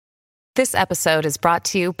This episode is brought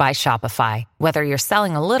to you by Shopify. Whether you're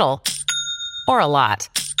selling a little or a lot,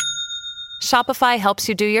 Shopify helps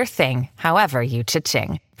you do your thing, however you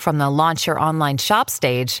cha-ching. From the launch your online shop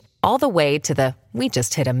stage, all the way to the we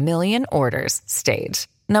just hit 1 million orders stage.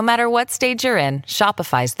 No matter what stage you're in,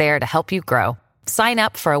 Shopify's there to help you grow. Sign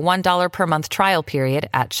up for a $1 per month trial period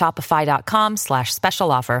at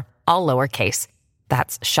shopify.com/special offer, all lowercase.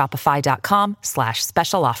 That's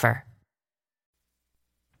shopify.com/special offer.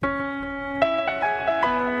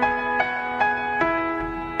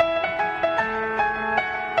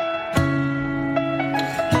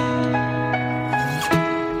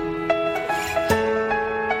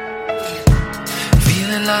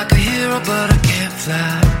 Like a hero, but I can't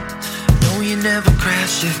fly. No, you never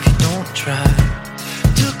crash if you don't try.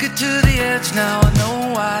 Took it to the edge, now I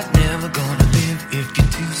know I'm never gonna live if you're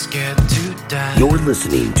too scared to die. You're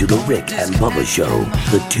listening to The Rick and Bubba Show,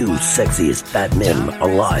 the two sexiest fat men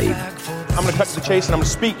alive. I'm gonna cut to the chase and I'm gonna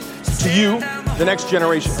speak to you, the next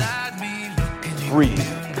generation. Breathe.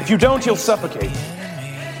 If you don't, you'll suffocate.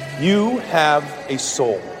 You have a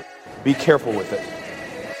soul. Be careful with it.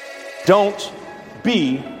 Don't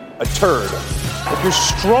be a turd. If you're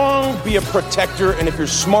strong, be a protector, and if you're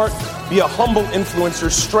smart, be a humble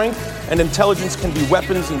influencer. Strength and intelligence can be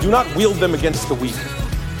weapons, and do not wield them against the weak.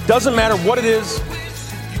 Doesn't matter what it is,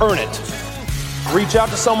 earn it. Reach out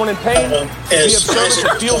to someone in pain, be of service,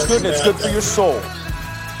 it feels good, and it's good for your soul.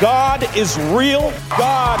 God is real.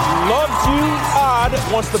 God loves you. God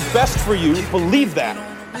wants the best for you. Believe that.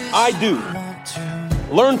 I do.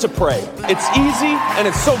 Learn to pray. It's easy, and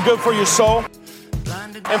it's so good for your soul.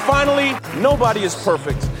 And finally, nobody is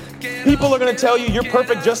perfect. People are going to tell you you're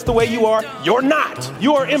perfect just the way you are. You're not.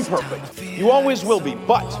 You are imperfect. You always will be.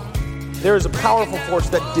 But there is a powerful force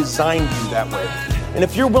that designed you that way. And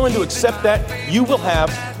if you're willing to accept that, you will have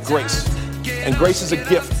grace. And grace is a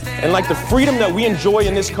gift. And like the freedom that we enjoy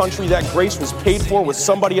in this country, that grace was paid for with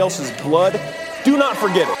somebody else's blood. Do not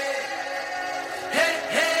forget it.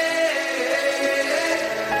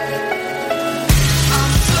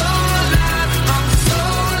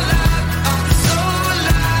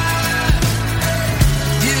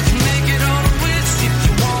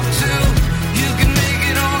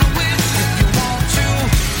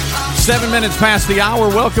 7 minutes past the hour.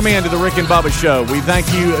 Welcome into the Rick and Bubba Show. We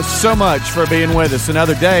thank you so much for being with us.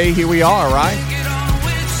 Another day, here we are, right?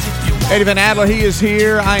 Eddie Van Adler, he is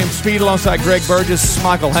here. I am Speed alongside Greg Burgess,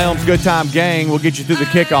 Michael Helms, Good Time Gang. We'll get you through the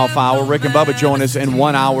kickoff hour. Rick and Bubba join us in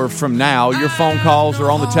 1 hour from now. Your phone calls are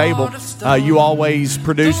on the table. You always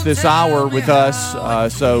produce this hour with us,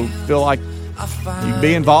 so feel like you can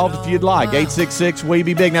be involved if you'd like.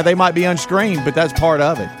 866-WE-BE-BIG. Now, they might be unscreened, but that's part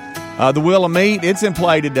of it. The Wheel of Meat, it's in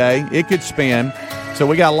play today. It could spin. So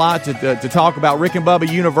we got a lot to talk about. Rick and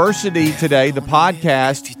Bubba University today. The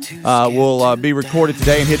podcast will be recorded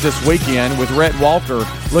today and hit this weekend with Rhett Walker.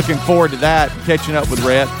 Looking forward to that, catching up with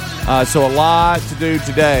Rhett. So a lot to do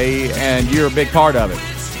today, and you're a big part of it.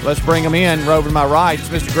 Let's bring them in. Over to my right, it's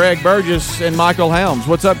Mr. Greg Burgess and Michael Helms.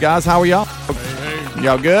 What's up, guys? How are y'all? Hey.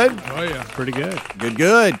 Y'all good? Oh, yeah. Pretty good.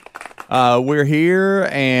 Good. We're here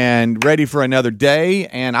and ready for another day,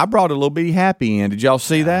 and I brought a little bitty happy in. Did y'all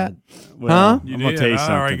see that? Well, huh? I'm going to tell you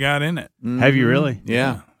something. I already got in it. Mm-hmm. Have you really?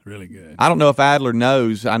 Yeah. Really good. I don't know if Adler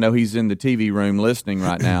knows. I know he's in the TV room listening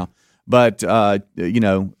right now. But, Terry. I'll have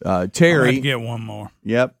to get one more.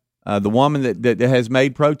 Yep. The woman that has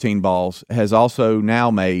made protein balls has also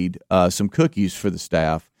now made some cookies for the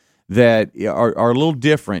staff that are a little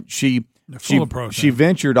different. They're full of protein. She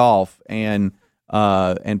ventured off and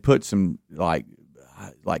put some like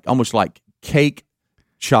almost like cake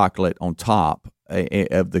chocolate on top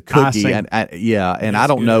of the cookie, and I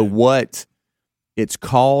don't know what it's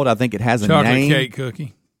called. I think it has a name. Chocolate cake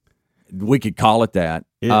cookie. We could call it that.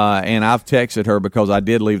 And I've texted her because I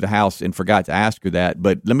did leave the house and forgot to ask her that.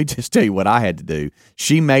 But let me just tell you what I had to do.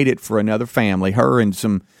 She made it for another family. Her and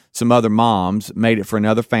some other moms made it for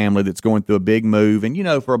another family that's going through a big move. And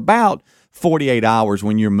for about 48 hours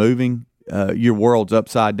when you're moving, your world's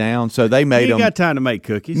upside down. So they made them. You ain't got time to make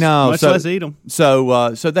cookies. No, much less eat them.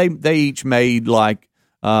 So they each made like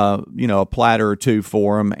a platter or two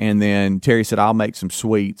for them, and then Terry said, "I'll make some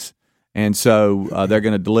sweets," and so they're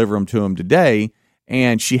going to deliver them to them today.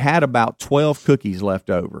 And she had about 12 cookies left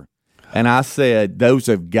over, and I said, "Those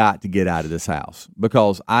have got to get out of this house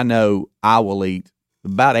because I know I will eat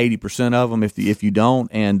about 80% of them if you don't."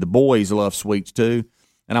 And the boys love sweets too.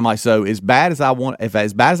 And I'm like, so as bad as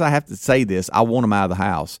I have to say this, I want them out of the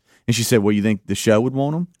house. And she said, well, you think the show would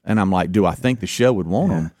want them? And I'm like, do I think the show would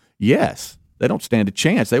want them? Yes. They don't stand a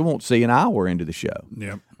chance. They won't see an hour into the show.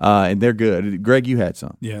 Yep. And they're good. Greg, you had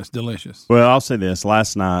some. Yeah, it's delicious. Well, I'll say this.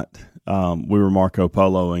 Last night, we were Marco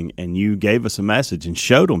Poloing, and you gave us a message and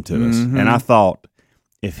showed them to us. And I thought,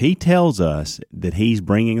 if he tells us that he's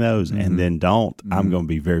bringing those and then don't, I'm going to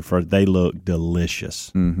be very first. They look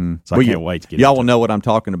delicious. So I can't wait to get y'all will know what I'm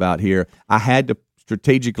talking about here. I had to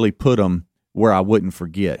strategically put them where I wouldn't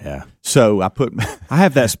forget. Yeah. So I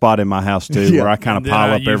have that spot in my house too where I kind of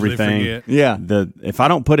pile up everything. Forget. Yeah. If I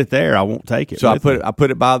don't put it there, I won't take it. So I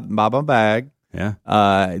put it by my bag. Yeah.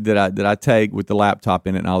 That I take with the laptop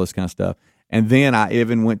in it and all this kind of stuff. And then I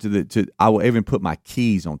even went I will even put my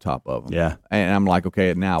keys on top of them. Yeah. And I'm like,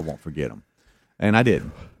 okay, now I won't forget them. And I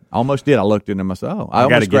didn't. I almost did. I looked in them. I said, I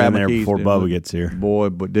got to get in there before Bubba gets here. Boy,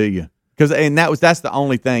 but do you? That's the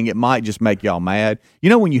only thing. It might just make y'all mad. You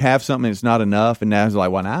know when you have something and it's not enough, and now it's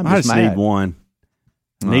like, well, now I just mad. need one.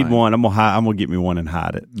 One. I'm gonna get me one and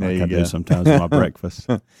hide it. Like I do sometimes with my breakfast.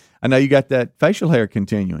 I know you got that facial hair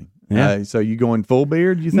continuing. Yeah. So you going full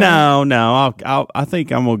beard? You think? No. I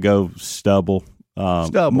think I'm gonna go stubble.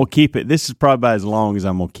 I'm gonna keep it. This is probably about as long as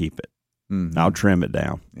I'm gonna keep it. I'll trim it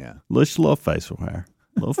down. Yeah. Just a little facial hair.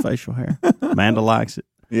 Amanda likes it.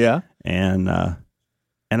 Yeah. And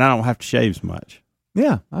I don't have to shave as much.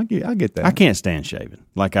 Yeah, I get that. I can't stand shaving.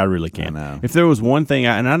 Like I really can't. I know. If there was one thing,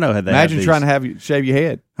 I know how they imagine trying to shave your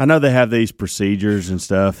head. I know they have these procedures and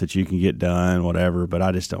stuff that you can get done, whatever. But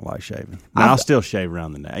I just don't like shaving. I'll still shave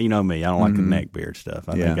around the neck. You know me. I don't like the neck beard stuff.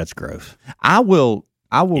 I think that's gross. I will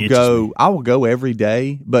go every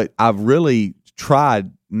day, but I've really tried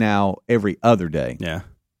now every other day. Yeah.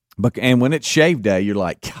 And when it's shave day, you're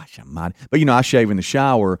like, gosh, I might. But I shave in the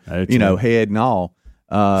shower. Head and all.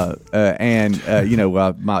 I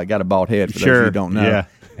got a bald head for those who don't know. Yeah.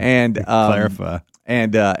 And clarify.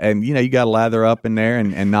 And you got to lather up in there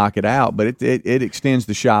and knock it out, but it extends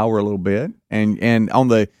the shower a little bit. And on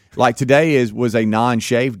the today was a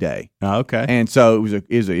non-shave day. Oh, okay. And so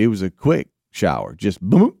it was a quick shower, just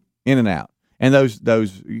boom in and out. And those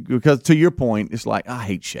because to your point, it's like I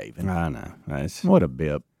hate shaving. I know. What a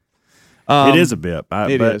bip. It is a bip.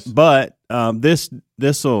 But this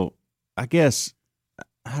will, I guess.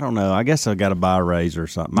 I don't know. I guess I got to buy a razor or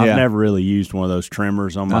something. I've never really used one of those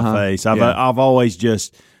trimmers on my face. I've always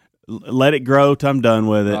just let it grow till I'm done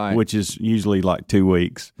with it, which is usually like 2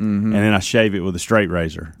 weeks, and then I shave it with a straight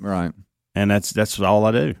razor. Right. And that's all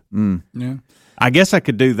I do. Yeah. I guess I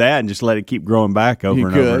could do that and just let it keep growing back over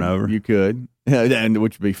and over. You could, and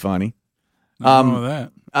which would be funny. Nothing wrong with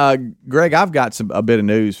that. Greg, I've got a bit of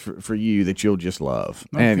news for you that you'll just love,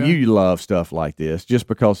 and you love stuff like this just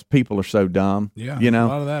because people are so dumb. Yeah, a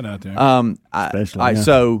lot of that out there.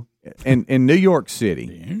 So in New York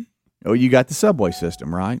City, you got the subway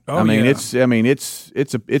system, right? Oh, it's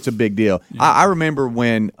a big deal. Yeah. I remember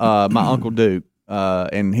when my Uncle Duke,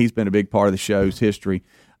 and he's been a big part of the show's history.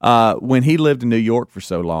 When he lived in New York for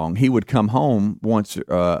so long, he would come home once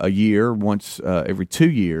a year, once every 2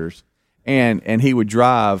 years. And he would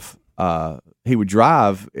drive. When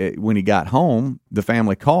he got home, the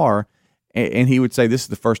family car, and he would say, "This is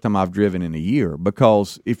the first time I've driven in a year."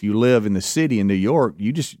 Because if you live in the city in New York,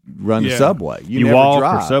 you just run the subway. You never walk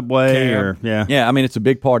drive. or subway or yeah. I mean, it's a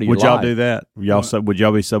big part of your life. Would y'all do that? Would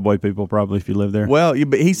y'all be subway people probably if you live there? Well,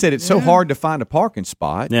 but he said it's so hard to find a parking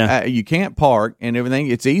spot. Yeah, you can't park and everything.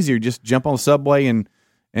 It's easier just jump on the subway and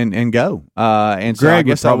go. And so Greg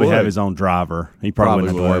would probably have his own driver. He probably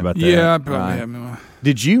wouldn't have to worry about that. Yeah, I'd probably have him.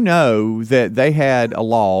 Did you know that they had a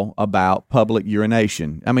law about public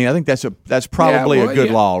urination? I mean, I think that's probably a good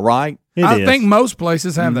law, right? I think most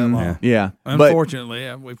places have that law. Yeah. Unfortunately,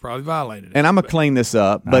 we've probably violated it. And I'm gonna clean this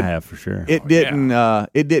up, but I have for sure. It didn't.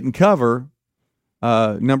 It didn't cover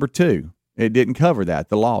number 2. It didn't cover that.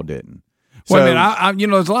 The law didn't. Well, I mean,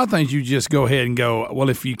 there's a lot of things you just go ahead and go, well,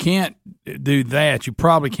 if you can't do that, you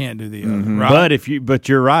probably can't do the other, right? But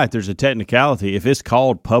you're right. There's a technicality. If it's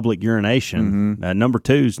called public urination, number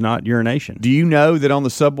 2 is not urination. Do you know that on the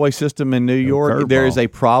subway system in New York, there is a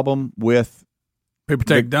problem with people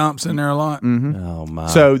take dumps in there a lot? Mm-hmm. Oh my!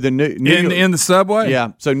 So the New in the subway,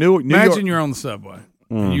 yeah. So New imagine York, you're on the subway.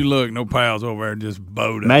 And you look, no pals over there, just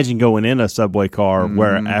bowed up. Imagine going in a subway car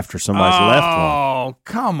where after somebody's left one. Oh,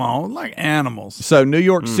 come on, like animals. So New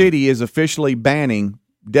York City is officially banning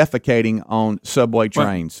defecating on subway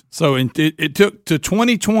trains. So it took to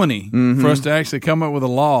 2020 for us to actually come up with a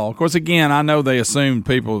law. Of course, again, I know they assume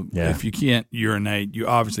people, if you can't urinate, you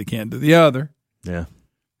obviously can't do the other. Yeah.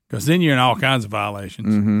 Because then you're in all kinds of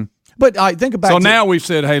violations. Mm-hmm. But I think about so now we've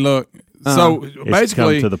said, hey, look, so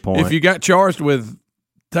basically, to the point. if you got charged with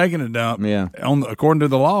taking a dump. Yeah. According to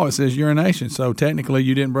the law, it says urination. So technically,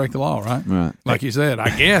 you didn't break the law, right? Right. Like you said,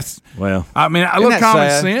 I guess. Well, I mean, a little common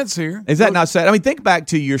sense here. Is that not sad? I mean, think back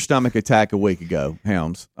to your stomach attack a week ago,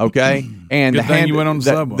 Helms. Okay, and Good thing you went on the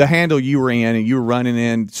subway. The handle you were in, and you were running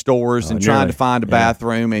in stores and trying to find a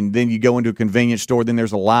bathroom, and then you go into a convenience store. Then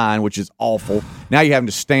there's a line, which is awful. Now you're having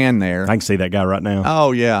to stand there. I can see that guy right now.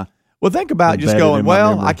 Oh yeah. Well, think about just going.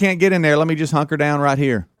 Well, I can't get in there. Let me just hunker down right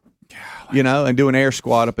here. And do an air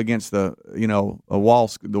squat up against the wall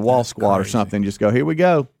squat or something. Just go, here we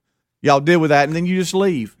go. Y'all deal with that, and then you just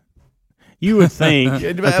leave. You would think,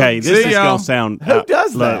 okay, this is going to sound. Who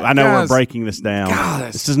does that? Look, I know we're breaking this down.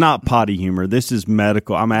 This is not potty humor. This is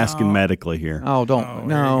medical. I'm asking medically here. Oh, don't.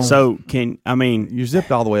 No. So, you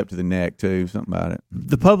zipped all the way up to the neck, too. Something about it.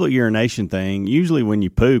 The public urination thing, usually when you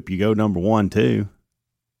poop, you go number 1, 2.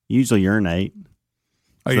 Usually urinate.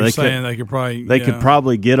 Are you saying they could probably... They could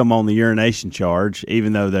probably get them on the urination charge,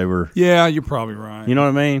 even though they were... Yeah, you're probably right. You know what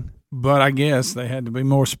I mean? But I guess they had to be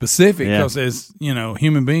more specific because as,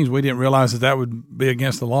 human beings, we didn't realize that would be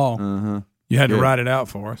against the law. Uh-huh. You had to write it out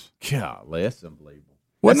for us. Golly, that's unbelievable.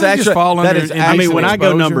 Wouldn't that just fall under indecent exposure? When I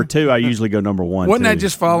go number 2, I usually go number 1, Wouldn't that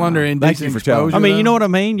just fall under indecent exposure? I mean, you know what I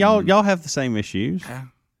mean? Y'all have the same issues. Yeah,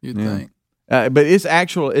 you'd think. But it's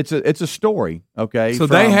a story, okay? So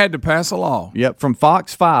they had to pass a law. Yep, from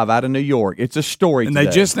Fox 5 out of New York. It's a story And today.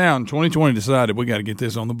 they just now in 2020 decided we got to get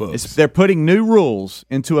this on the books. They're putting new rules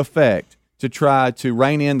into effect to try to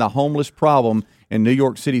rein in the homeless problem in New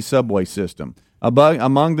York City subway system.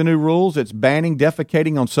 Among the new rules, it's banning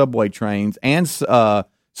defecating on subway trains and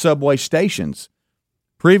subway stations.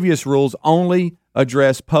 Previous rules only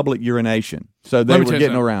address public urination. So they were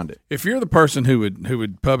getting around it. If you're the person who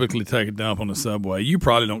would publicly take a dump on the subway, you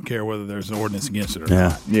probably don't care whether there's an ordinance against it or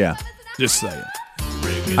not. Yeah. Just say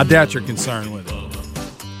it. I doubt you're concerned with it.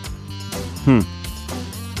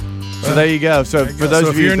 So there you go. So for those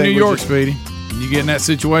of you you're in New York, Speedy, and you get in that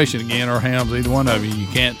situation again, or Helms, either one of you, you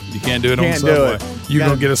can't do it on the subway. You're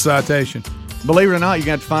going to get a citation. Believe it or not, you're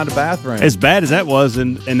going to have to find a bathroom. As bad as that was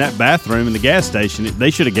in that bathroom in the gas station,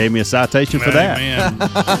 they should have gave me a citation for that.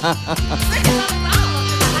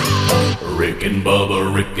 Rick and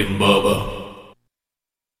Bubba, Rick and Bubba.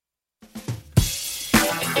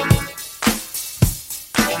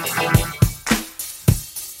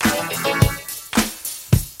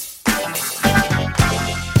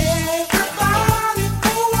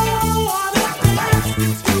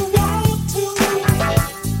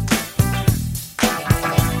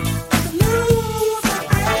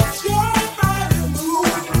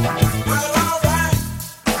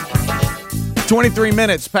 23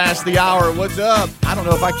 minutes past the hour. What's up? I don't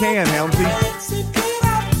know if I can, Helmsy.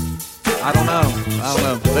 I don't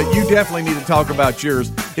know. But you definitely need to talk about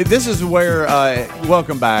yours. This is where,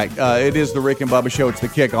 welcome back. It is the Rick and Bubba Show. It's the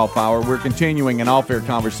Kickoff Hour. We're continuing an off-air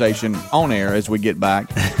conversation on air as we get back.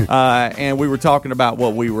 And we were talking about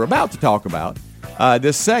what we were about to talk about,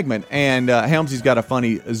 this segment. And Helmsy's got a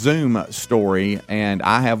funny Zoom story, and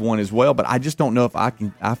I have one as well. But I just don't know if I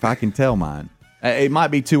can tell mine. It might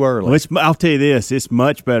be too early. Well, I'll tell you this: it's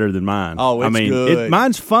much better than mine. Oh, it's good.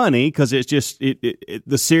 Mine's funny because it's just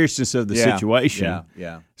the seriousness of the situation.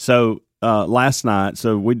 Yeah. So last night,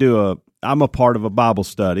 I'm a part of a Bible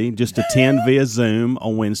study. Just attend via Zoom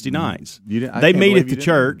on Wednesday nights. They meet at the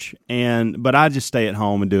church, but I just stay at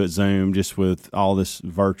home and do it Zoom, just with all this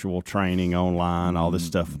virtual training online, all this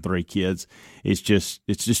stuff with 3 kids. It's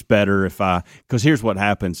just better because here's what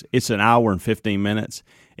happens: it's an hour and 15 minutes.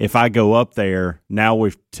 If I go up there, now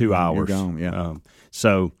we're 2 hours. You're gone, yeah.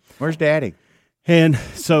 So where's Daddy? And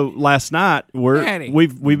so last night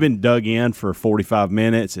we've been dug in for 45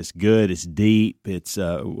 minutes. It's good. It's deep. It's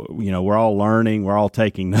we're all learning. We're all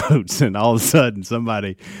taking notes. And all of a sudden,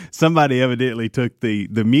 somebody evidently took the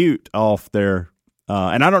mute off their.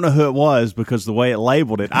 And I don't know who it was because the way it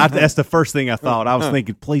labeled it, that's the first thing I thought. I was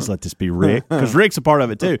thinking, please let this be Rick, because Rick's a part of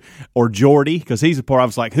it too, or Jordy, because he's a part. I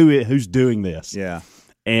was like, who's doing this? Yeah.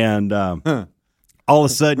 And all of a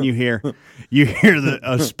sudden, you hear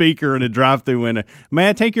a speaker in a drive-through window.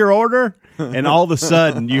 Man, take your order. And all of a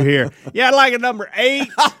sudden, you hear, yeah, I'd like a number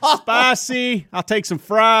 8, spicy. I'll take some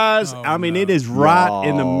fries. It is right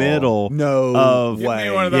in the middle. No way.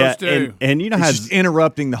 Give me one of those too. And you know how it's just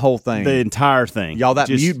interrupting the whole thing, the entire thing. Y'all, that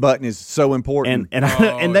mute button is so important.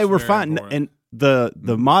 And they were fine. And the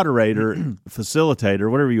moderator,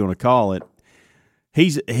 facilitator, whatever you want to call it.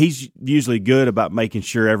 He's usually good about making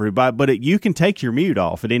sure everybody, but you can take your mute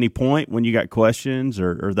off at any point when you got questions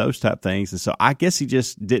or those type things. And so I guess he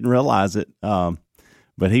just didn't realize it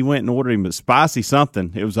But he went and ordered him a spicy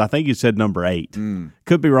something. It was, I think you said number 8.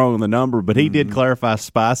 Could be wrong on the number, but he did clarify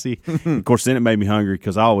spicy. Of course, then it made me hungry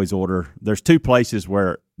because I always order. There's 2 places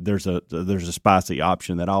where there's a spicy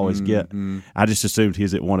option that I always get. I just assumed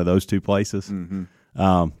he's at one of those 2 places. Then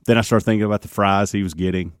I started thinking about the fries he was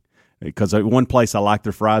getting. Because one place I like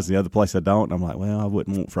their fries, the other place I don't. And I'm like, well, I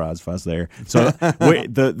wouldn't want fries if I was there. So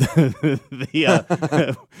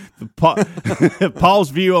Paul's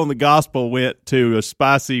view on the gospel went to a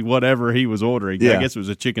spicy whatever he was ordering. Yeah. I guess it was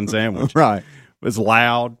a chicken sandwich. Right. It was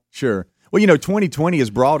loud. Sure. Well, 2020 has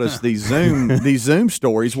brought us these Zoom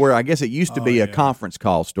stories where I guess it used to be a conference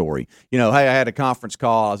call story. Hey, I had a conference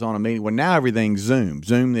call. I was on a meeting. Well, now everything's Zoom.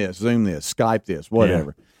 Zoom this, Skype this,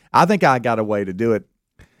 whatever. Yeah. I think I got a way to do it.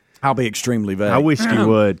 I'll be extremely vague. I wish you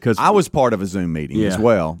would, because I was part of a Zoom meeting as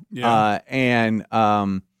well. Yeah. And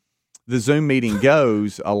the Zoom meeting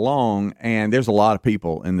goes along, and there's a lot of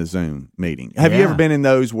people in the Zoom meeting. Have you ever been in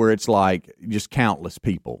those where it's like just countless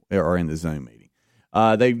people are in the Zoom meeting?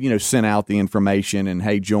 They sent out the information and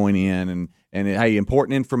hey, join in, and hey,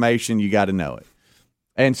 important information, you got to know it.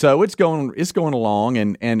 And so it's going along,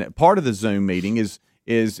 and part of the Zoom meeting is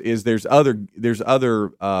there's other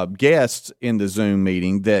guests in the Zoom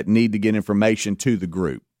meeting that need to get information to the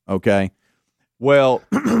group. Okay, well,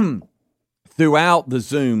 throughout the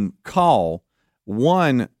Zoom call,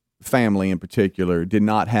 one family in particular did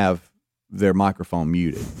not have their microphone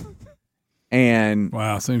muted, and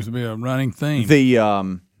wow, seems to be a running theme. The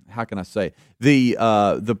how can I say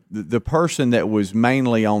the person that was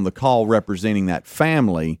mainly on the call representing that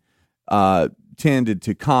family tended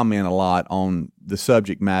to comment a lot on the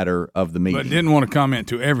subject matter of the meeting. But didn't want to comment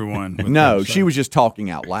to everyone. No, she was just talking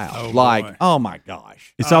out loud. Oh my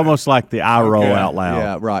gosh. It's almost like the eye roll out loud.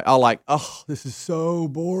 Yeah, right. This is so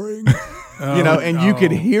boring. You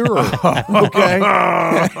could hear her. Okay.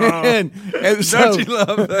 and so, don't you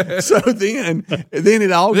love that? So then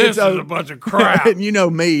it all this gets is a bunch of crap. And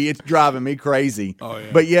me, it's driving me crazy. Oh, yeah.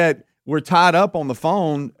 But yet we're tied up on the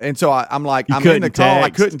phone, and so I'm like, I'm in the call. I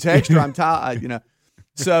couldn't text her. I'm tied.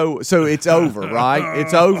 So it's over, right?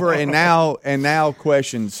 It's over, and now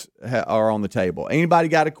questions are on the table. Anybody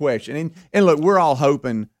got a question? And look, we're all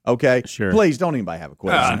hoping. Okay, sure. Please don't anybody have a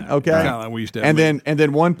question. Okay, like we used to have and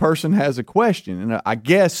then one person has a question, and I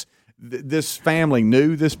guess this family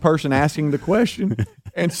knew this person asking the question.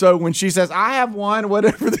 And so when she says, I have one,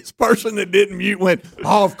 whatever, this person that didn't mute went,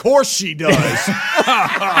 oh, of course she does. And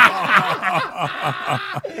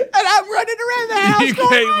I'm running around the house. You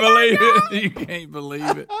can't believe it. You can't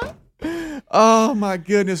believe it. Oh, my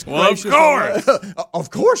goodness gracious. Of course. Of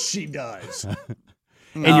course she does.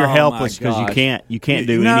 And you're helpless because you can't do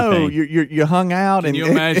anything. No, you hung out. Can you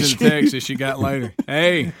imagine the text that she got later?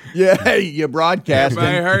 Hey. Yeah, hey, you broadcasting.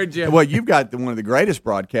 Everybody heard you. Well, you've got one of the greatest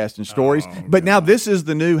broadcasting stories. But now this is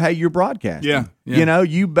the new, hey, you're broadcasting. Yeah.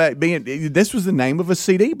 This was the name of a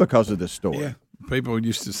CD because of this story. Yeah. People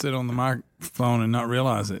used to sit on the microphone and not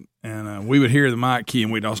realize it. And we would hear the mic key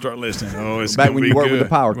and we'd all start listening. Oh, it's back when you worked with the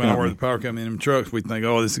power company. When I worked with the power company in them trucks, we'd think,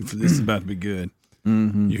 oh, this is about to be good.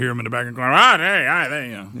 Mm-hmm. You hear them in the background going,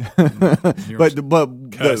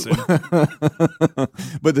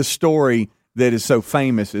 but the story that is so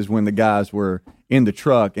famous is when the guys were in the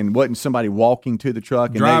truck and wasn't somebody walking to the truck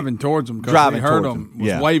and driving towards them because they heard them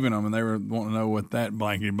was waving them and they were wanting to know what that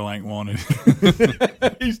blankety blank wanted.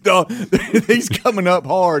 He's coming up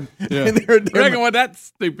hard. Yeah. And they're reckon what that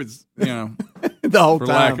stupid's the whole for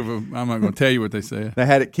time. Lack of I'm not going to tell you what they said. They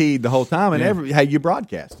had it keyed the whole time, and hey, you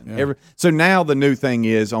broadcast. Yeah. So now the new thing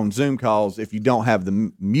is on Zoom calls, if you don't have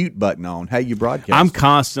the mute button on, hey, you broadcast. I'm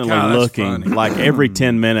constantly looking, like every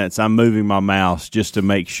 10 minutes, I'm moving my mouse just to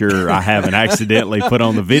make sure I haven't accidentally put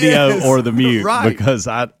on the video or the mute because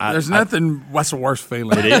there's nothing. What's the worst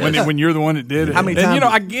feeling? It is. When you're the one that did it. How many times?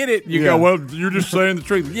 I get it. You go, well, you're just saying the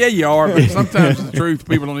truth. Yeah, you are. But sometimes the truth,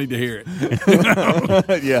 people don't need to hear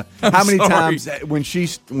it. Yeah. How many times when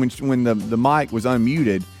the mic was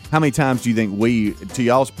unmuted? How many times do you think we, to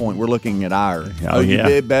y'all's point, we're looking at our?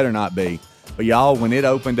 It better not be. But y'all, when it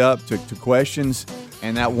opened up to questions,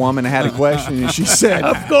 and that woman had a question, and she said,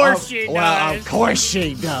 "Of course she does." Well, of course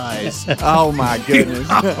she does. Oh my goodness.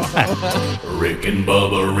 Rick and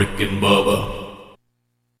Bubba, Rick and Bubba.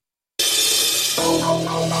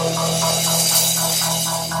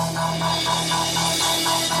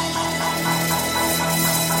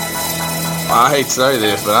 I hate to say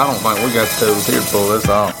this, but I don't think we got the tools here to pull this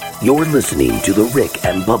off. You're listening to The Rick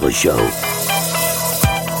and Bubba Show.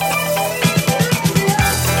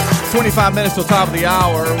 25 minutes till top of the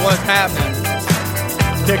hour. What's happening?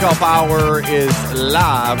 Kickoff hour is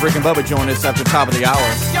live. Rick and Bubba join us after the top of the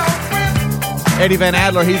hour. Eddie Van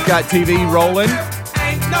Adler, he's got TV rolling.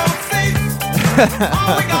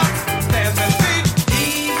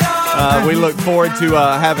 We look forward to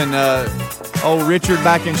having old Richard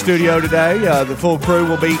back in studio today. The full crew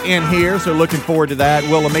will be in here, so looking forward to that.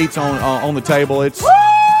 Willa Meat's on the table. It's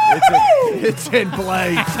in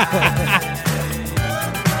place.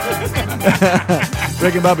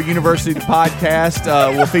 Rick and Bubba University podcast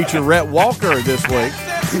will feature Rhett Walker this week.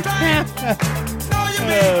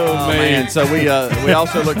 Oh man! So we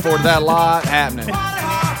also look forward to that. A lot happening.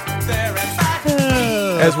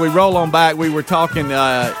 As we roll on back, we were talking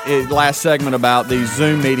last segment about these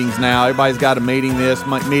Zoom meetings now. Everybody's got a meeting this,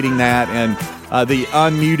 meeting that, and the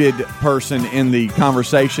unmuted person in the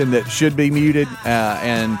conversation that should be muted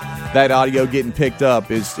and that audio getting picked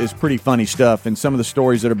up is pretty funny stuff. And some of the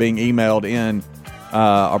stories that are being emailed in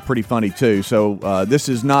are pretty funny too. So this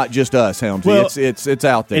is not just us, Helmsy. Well, it's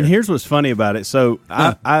out there. And here's what's funny about it. So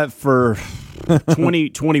I for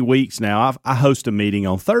 20 weeks now, I host a meeting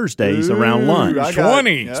on Thursdays around lunch.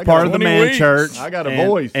 It's part of the man weeks. church. I got a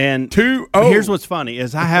voice. And here's what's funny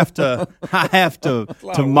is I have to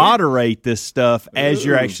moderate this stuff as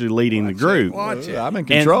you're actually leading the group. Watch it. I'm in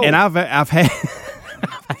control. And I've had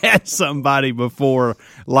had somebody before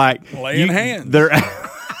like laying hands.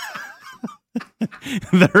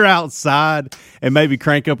 They're outside and maybe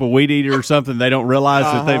crank up a weed eater or something. They don't realize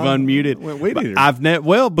that they've unmuted. Weed eater.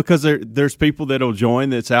 Because there's people that'll join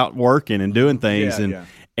that's out working and doing things,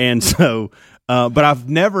 and so. But I've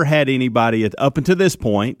never had anybody up until this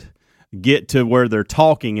point get to where they're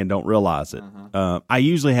talking and don't realize it. I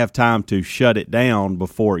usually have time to shut it down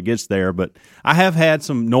before it gets there, but I have had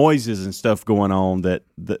some noises and stuff going on but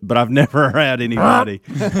I've never had anybody.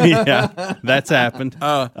 Yeah, that's happened.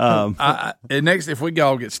 Next, if we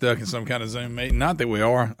all get stuck in some kind of Zoom meeting, not that we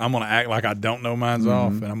are, I'm going to act like I don't know mine's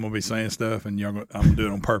off, and I'm going to be saying stuff, and I'm going to do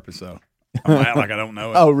it on purpose. So I'm going to act like I don't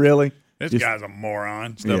know it. Oh, really? This guy's a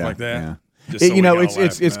moron. Stuff like that. Yeah. Just so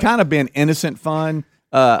it's kind of been innocent fun.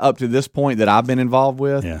 Up to this point that I've been involved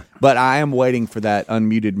with, but I am waiting for that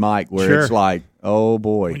unmuted mic where it's like, oh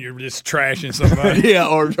boy, when you're just trashing somebody,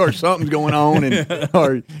 or something's going on, and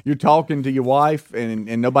or you're talking to your wife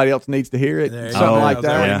and nobody else needs to hear it, something like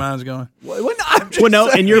that. Where mine's going.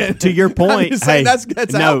 And to your point, hey,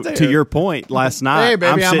 that's out there. To your point, last night hey,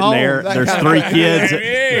 baby, I'm sitting there. There's 3 kids.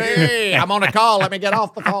 Hey, I'm on a call. Let me get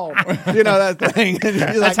off the phone. You know that thing.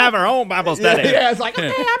 Let's have our own Bible study. Yeah, it's like,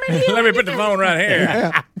 hey, I'm in here. Let me put the phone right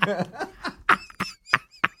here.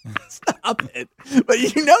 Stop it. But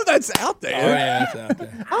you know that's out there. Oh, yeah, it's out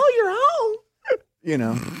there. Oh, you're home. You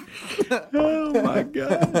know. Oh, my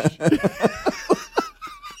gosh.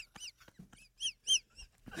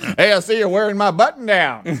 Hey, I see you're wearing my button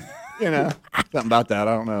down. You know. Something about that.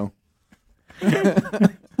 I don't know.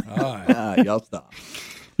 All right. Y'all stop.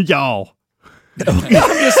 Y'all.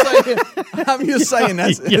 I'm just saying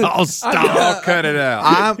that's y'all stop. Y'all cut it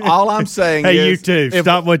out. All I'm saying hey, is you too.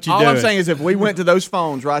 Stop what you're doing. All I'm saying is if we went to those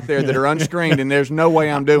phones right there that are unscreened and there's no way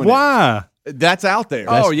I'm doing Why? That's out there.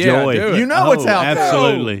 That's joy. Do it. You know what's out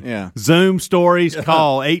absolutely. there. Yeah. Zoom stories,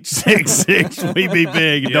 call 866 We Be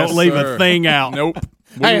Big. Yes, Don't leave sir. a thing out. Nope.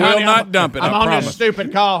 We will not dump it. I'm I on promise. this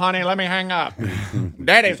stupid call, honey. Let me hang up.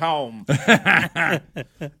 Daddy's home.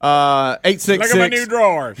 866. Look at my new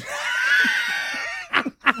drawers.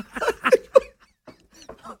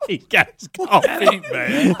 He got his coffee. That ain't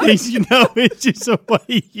bad. It's just the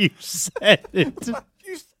way you said it.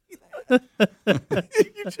 You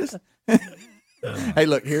just. Hey,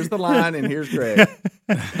 look, here's the line, and here's Greg.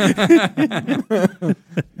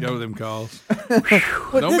 Go with them calls.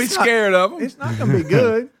 Don't be scared of them. It's not going to be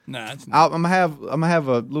good. Nah, it's not. I'm gonna have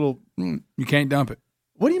a little. You can't dump it.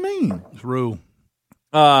 What do you mean? It's a rule.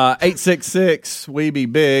 866 We Be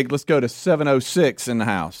Big. Let's go to 706 in the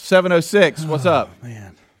house. 706. What's up,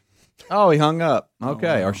 man? Oh, he hung up.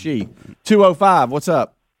 Okay, or she. 205. What's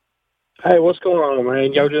up? Hey, what's going on,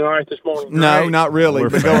 man? Y'all doing all right this morning? No, not really.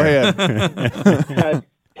 But go ahead.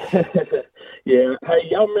 Yeah. Hey,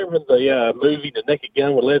 y'all remember the movie The Naked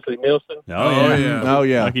Gun with Leslie Nielsen? Oh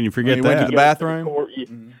yeah. How can you forget He that? went to the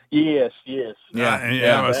bathroom. Yes. Yeah,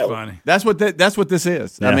 that was funny. That's what this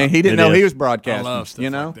is. Yeah, I mean, he didn't know he was I broadcasting. love stuff you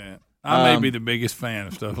know, like that. I may be the biggest fan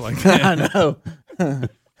of stuff like that. I know.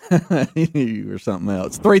 You or something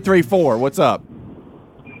else. 334. What's up?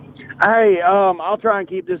 Hey, I'll try and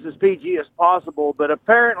keep this as PG as possible, but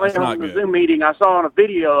apparently That's not on the good. Zoom meeting I saw on a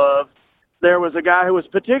video of, there was a guy who was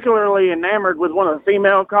particularly enamored with one of the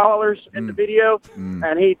female callers in the video,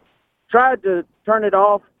 and he tried to turn it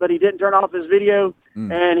off, but he didn't turn off his video,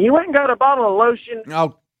 and he went and got a bottle of lotion.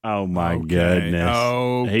 Oh, Oh, my Okay, goodness.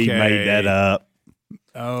 okay. He made that up.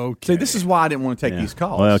 Okay. See, this is why I didn't want to take these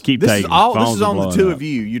calls. Well, keep taking. This is on the two of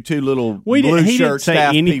you. You two little he blue didn't shirt say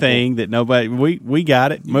staff anything people. that nobody. We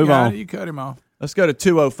got it. Move on. You cut him off. Let's go to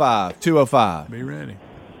 205. 205. Be ready.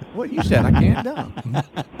 What you said? I can't do.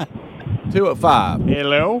 205.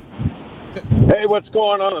 Hello. Hey, what's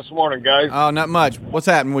going on this morning, guys? Oh, not much. What's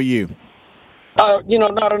happening with you?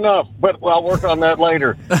 Not enough, but I'll work on that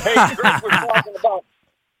later. Hey,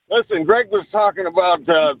 Greg was talking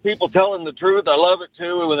about people telling the truth. I love it,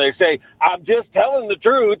 too, when they say, I'm just telling the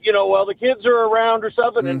truth, while the kids are around or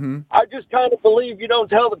something. And I just kind of believe you don't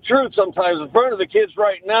tell the truth sometimes in front of the kids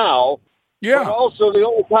right now. Yeah. But also, the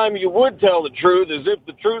only time you would tell the truth is if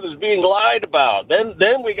the truth is being lied about.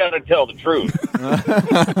 Then we got to tell the truth.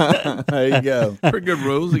 There you go. Pretty good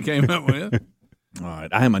rules he came up with. All right.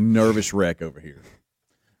 I am a nervous wreck over here.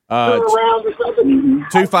 Around or something.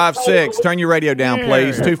 256. Turn your radio down,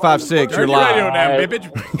 please. 256. You're live. Radio down, bitch.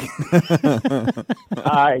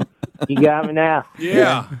 All right. You got me now?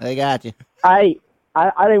 Yeah. They got you. I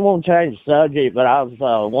didn't want to change the subject, but I was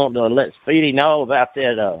wanting to let Speedy know about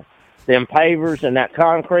that them pavers and that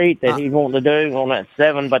concrete that he's wanting to do on that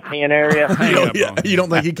 7 by 10 area. You don't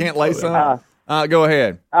think he can't lay some? Go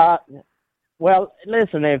ahead. Well,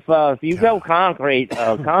 listen, if you go concrete,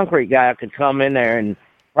 a concrete guy could come in there in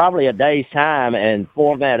probably a day's time and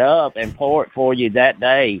form that up and pour it for you that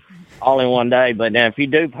day, all in one day. But now if you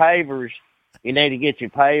do pavers, you need to get your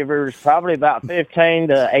pavers, probably about 15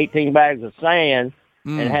 to 18 bags of sand,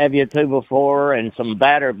 and have your 2x4 and some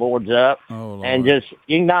batter boards up, and you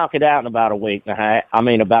can knock it out in about a week and a half. I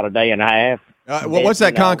mean, about a day and a half. What's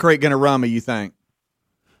that concrete going to run me, you think?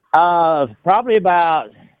 Probably about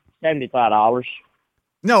 $75.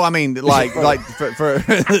 No, I mean for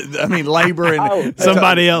I mean labor and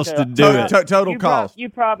somebody else to do it. Total cost. You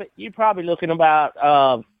probably looking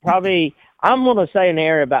about probably I'm going to say an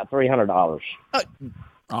area about $300.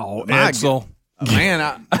 Edsel.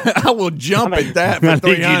 Man, I will jump at that for $300.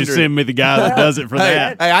 I need you to send me the guy that does it for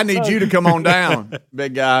that. Hey, I need you to come on down,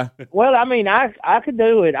 big guy. Well, I mean, I could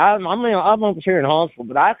do it. I'm up here in Huntsville,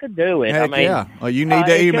 but I could do it. Heck, I mean, yeah. Well, you need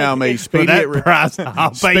to email me. For that price, I'll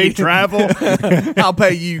pay you travel. I'll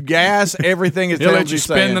pay you gas. Everything is. He'll let you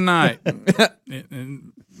spend the night.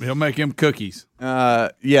 And he'll make him cookies.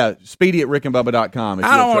 Yeah, Speedy at rickandbubba.com.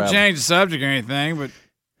 I don't want to change the subject or anything,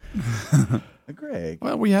 but. Greg.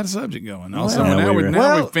 Well, we had a subject going. Also, now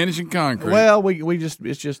we're finishing concrete. Well, we just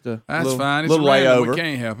it's just a that's fine. It's little random. layover. We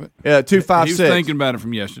can't help it. Yeah, 256. He was thinking about it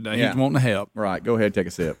from yesterday. Yeah. He's wanting to help. Right. Go ahead, take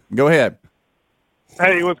a sip. Go ahead.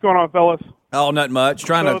 Hey, what's going on, fellas? Oh, not much.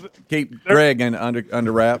 Trying to keep Greg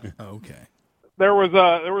under wrap. Okay. There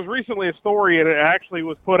was recently a story, and it actually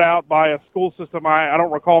was put out by a school system. I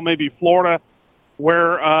don't recall, maybe Florida,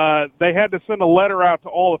 where they had to send a letter out to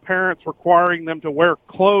all the parents requiring them to wear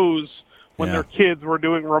clothes when their kids were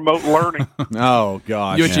doing remote learning. Oh,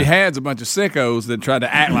 gosh. What you had's a bunch of sickos that tried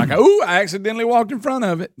to act like, I accidentally walked in front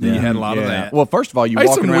of it. Yeah. You had a lot of that. Well, first of all, you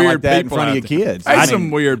walking around like that in front of your kids. Some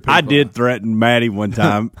weird people. I did threaten Maddie one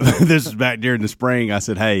time. This is back during the spring. I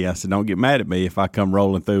said, don't get mad at me if I come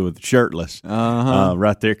rolling through with shirtless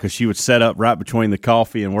right there, because she would set up right between the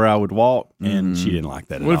coffee and where I would walk, and she didn't like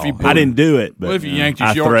that at all. I didn't do it. But what if you yanked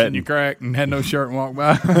your shorts and you cracked and had no shirt and walked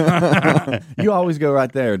by? You always go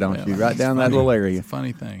right there, don't you? Right down that little area.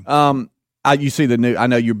 Funny thing. You see the new. I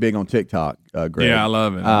know you're big on TikTok, Greg. Yeah, I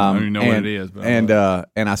love it. I don't even know what it is, but and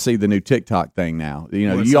I see the new TikTok thing now.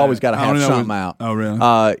 You always got to have something out. Oh,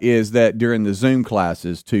 really? Is that during the Zoom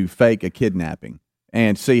classes to fake a kidnapping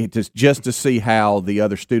and see just to see how the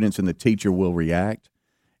other students and the teacher will react.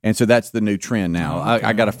 And so that's the new trend now. Okay.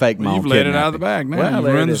 I got to fake my own You've let it out of the bag now. Well,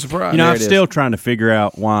 you've ruined the surprise. I'm still trying to figure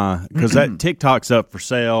out why, because that TikTok's up for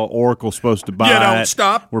sale. Oracle's supposed to buy it. Don't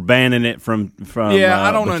stop. We're banning it from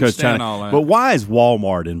I don't understand China. all that. But why is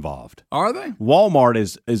Walmart involved? Are they? Walmart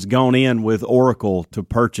is gone in with Oracle to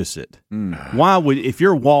purchase it. Why would, if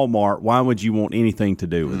you're Walmart, why would you want anything to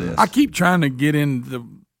do with this? I keep trying to get in the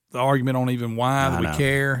argument on even why we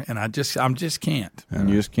care, and I just can't. And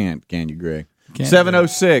you just can't, can you, Greg?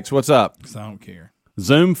 706, what's up? Because I don't care.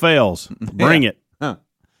 Zoom fails. Bring it. Huh.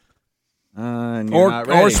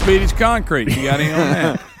 Or Speedy's concrete. You got any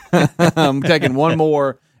on that? I'm taking one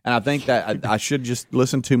more, and I think that I should just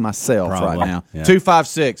listen to myself right now. Yeah.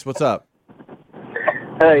 256, what's up?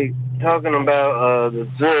 Hey, talking about the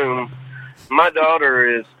Zoom, my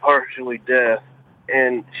daughter is partially deaf,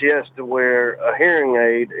 and she has to wear a hearing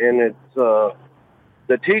aid, and it's the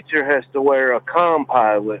teacher has to wear a Comm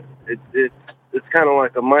Pilot. It's kind of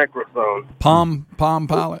like a microphone. Palm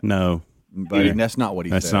Pilot? No. Buddy, that's not what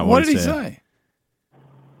he said. Not what he did said. he say?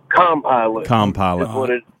 Comm Pilot. Comm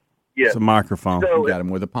Pilot. Yeah. It's a microphone. So you got him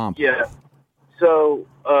with a palm. Yeah. So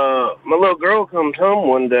my little girl comes home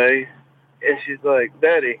one day, and she's like,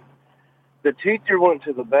 "Daddy, the teacher went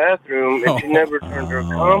to the bathroom, and she never turned her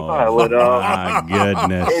Compilot off. My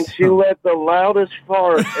goodness. And she let the loudest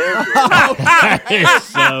fart ever." That is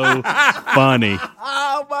so funny.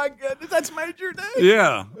 Oh, my goodness. That's made your day.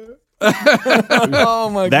 Yeah. Oh,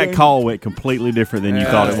 my goodness. That call went completely different than you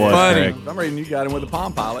thought it was, funny. Greg. For some reason, you got him with a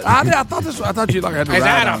Palm Pilot. I thought you had to Is ride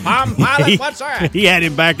that on a Palm Pilot? What's that? He had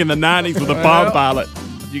him back in the 90s with a Palm Pilot.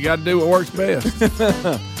 You got to do what works best.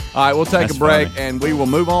 All right, we'll take That's a break, funny. and we will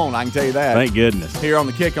move on. I can tell you that. Thank goodness. Here on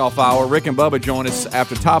the Kickoff Hour, Rick and Bubba join us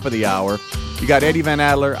after top of the hour. You got Eddie Van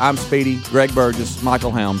Adler, I'm Speedy, Greg Burgess,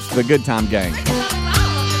 Michael Helms, the Good Time Gang.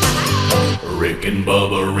 Rick and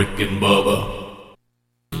Bubba, Rick and Bubba.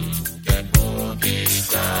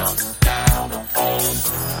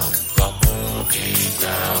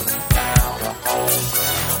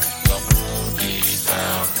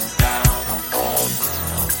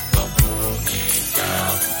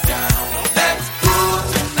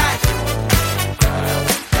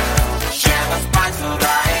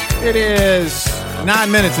 It is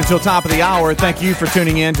 9 minutes until top of the hour. Thank you for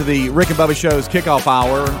tuning in to the Rick and Bubba Show's Kickoff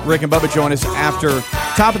Hour. Rick and Bubba join us after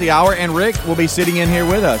top of the hour, and Rick will be sitting in here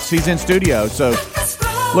with us. He's in studio, so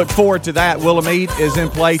look forward to that. Willamette is in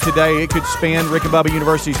play today. It Could Spin, Rick and Bubba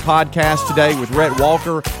University's podcast today with Rhett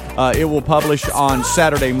Walker. It will publish on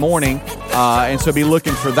Saturday morning, and so be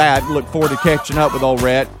looking for that. Look forward to catching up with old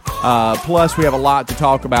Rhett. Plus, we have a lot to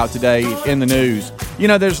talk about today in the news. You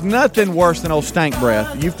know, there's nothing worse than old stank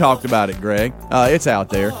breath. You've talked about it, Greg. It's out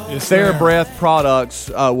there. TheraBreath products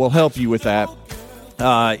will help you with that.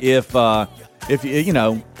 If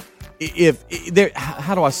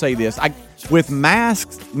how do I say this? With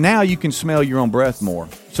masks, now you can smell your own breath more.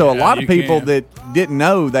 So a lot of people that didn't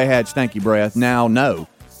know they had stinky breath now know.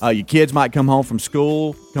 Your kids might come home from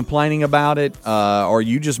school complaining about it, or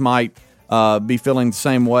you just might be feeling the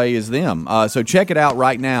same way as them. So check it out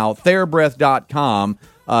right now, TheraBreath.com.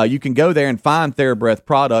 You can go there and find TheraBreath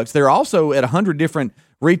products. They're also at 100 different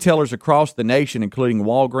retailers across the nation, including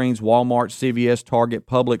Walgreens, Walmart, CVS, Target,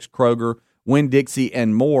 Publix, Kroger, Winn-Dixie,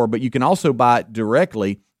 and more. But you can also buy it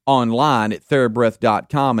directly online at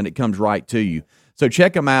TheraBreath.com, and it comes right to you. So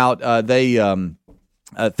check them out.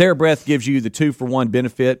 TheraBreath gives you the 2-for-1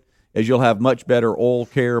 benefit, as you'll have much better oral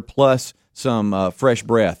care plus some fresh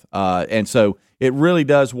breath. And so it really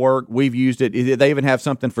does work. We've used it. They even have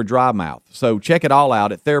something for dry mouth. So check it all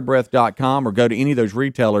out at TheraBreath.com, or go to any of those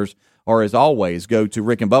retailers, or as always, go to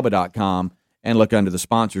rickandbubba.com and look under the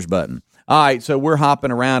sponsors button. All right, so we're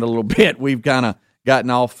hopping around a little bit. We've kind of gotten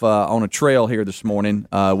off on a trail here this morning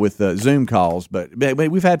with Zoom calls, but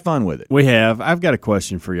we've had fun with it. We have. I've got a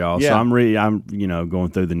question for y'all. Yeah. So I'm going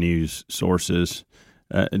through the news sources.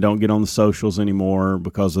 Don't get on the socials anymore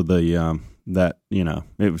because of the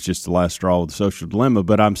it was just the last straw with the social dilemma.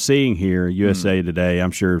 But I'm seeing here USA Today.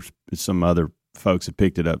 I'm sure some other folks have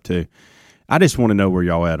picked it up too. I just want to know where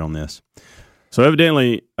y'all at on this. So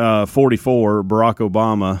evidently, 44 Barack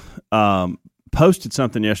Obama posted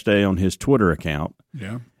something yesterday on his Twitter account.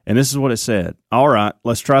 Yeah. And this is what it said. All right,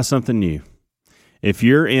 let's try something new. If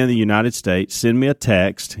you're in the United States, send me a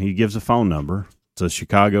text. He gives a phone number. It's a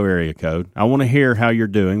Chicago area code. I want to hear how you're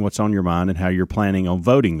doing, what's on your mind, and how you're planning on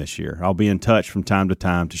voting this year. I'll be in touch from time to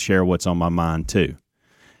time to share what's on my mind, too.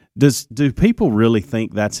 Do people really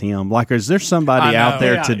think that's him? Like, is there somebody out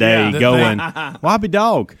there today going, Wobby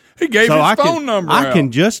Dog? He gave his phone number I out.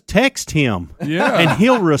 can just text him, and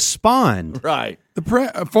he'll respond. Right.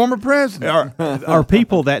 The former president. Are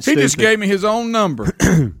people that He stupid? just gave me his own number.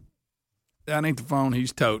 That ain't the phone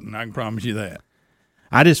he's toting. I can promise you that.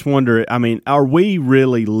 I just wonder, are we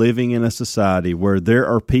really living in a society where there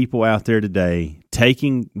are people out there today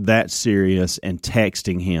taking that serious and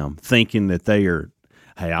texting him, thinking that they are,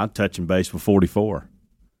 hey, I'm touching base with 44?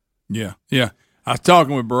 Yeah. I was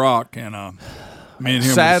talking with Barack, and me and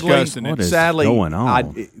him were discussing it. Sadly, going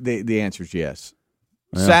on? The answer is yes.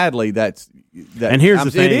 Yeah. Sadly, that. And here's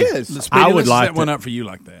the thing. It is. I would like set one up for you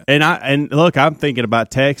like that. And look, I'm thinking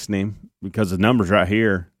about texting him because the number's right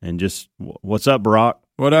here, and just, what's up, Barack?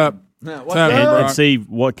 What up? What's up, Barack? And see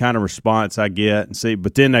what kind of response I get, and see.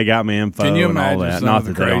 But then they got me info Can you and all imagine that. some Not of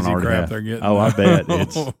the that they don't crazy already crap have. they're getting? Oh, I bet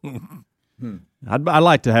it's. I'd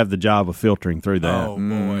like to have the job of filtering through that. Oh boy.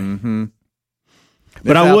 Mm-hmm.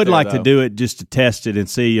 But I would like to do it just to test it and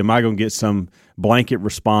see, am I going to get some blanket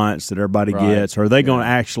response that everybody gets? Or are they going to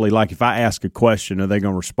actually, like if I ask a question, are they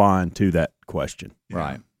going to respond to that question?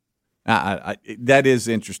 Right. That is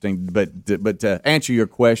interesting. But to answer your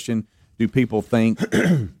question, do people think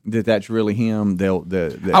that that's really him?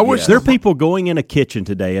 I wish there are people going in a kitchen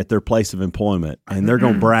today at their place of employment, and they're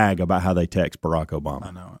going to brag about how they text Barack Obama.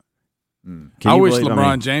 I know it. Mm. I wish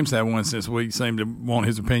LeBron James had one this week. Seemed to want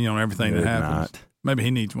his opinion on everything that happens. Maybe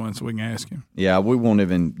he needs one so we can ask him. Yeah, we won't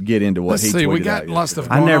even get into what he tweeted. We got lots of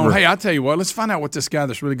stuff going on. Hey, I'll tell you what. Let's find out what this guy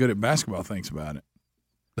that's really good at basketball thinks about it.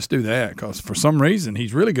 Let's do that, because for some reason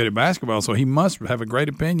he's really good at basketball, so he must have a great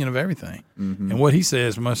opinion of everything. Mm-hmm. And what he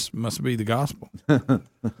says must be the gospel.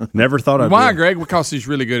 Never thought I'd Why, Greg? Because he's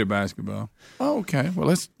really good at basketball. Oh, okay.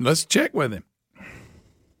 Well, let's check with him.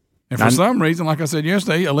 And for some reason, like I said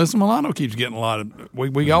yesterday, Alyssa Milano keeps getting a lot of.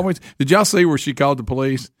 We always did. Y'all see where she called the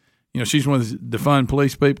police? You know, she's one of the defund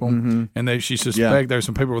police people, and she suspect there's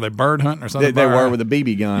some people where they bird hunting or something. They were with a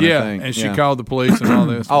BB gun. Yeah, I think. And she called the police and all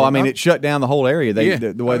this. Oh, I mean, it shut down the whole area.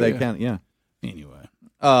 The way they count. Yeah. Anyway,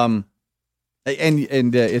 and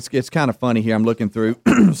it's kind of funny here. I'm looking through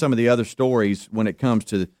some of the other stories when it comes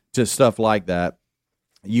to stuff like that.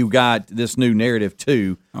 You got this new narrative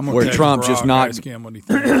too, where Trump's just not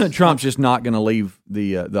Trump's just not going to leave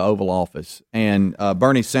the Oval Office, and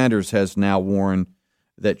Bernie Sanders has now warned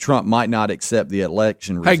that Trump might not accept the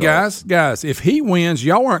election results. Hey, guys, if he wins,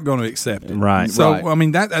 y'all aren't going to accept it. Right. So, I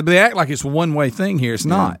mean, they act like it's a one-way thing here. It's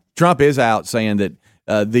not. Trump is out saying that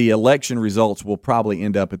the election results will probably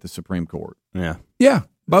end up at the Supreme Court. Yeah. Yeah,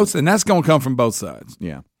 both, and that's going to come from both sides.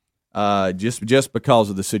 Yeah. Just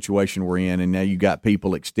because of the situation we're in, and now you got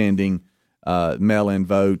people extending mail-in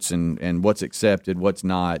votes and what's accepted, what's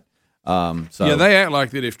not. Yeah, they act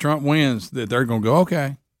like that if Trump wins, that they're going to go,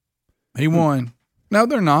 okay, he won. No,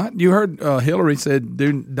 they're not. You heard Hillary said,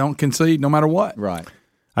 "Dude, don't concede, no matter what." Right.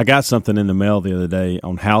 I got something in the mail the other day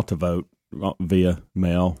on how to vote via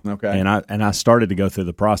mail. Okay. And I started to go through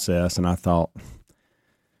the process, and I thought,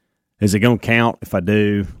 is it going to count if I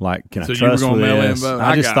do? Like, can I trust with this?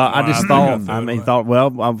 I just thought,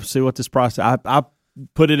 well, I'll see what this process. I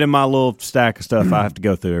put it in my little stack of stuff I have to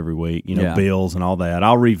go through every week. Bills and all that.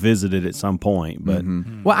 I'll revisit it at some point, but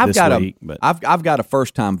well, I've got a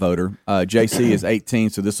first time voter. JC is 18,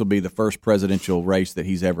 so this will be the first presidential race that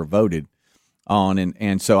he's ever voted on,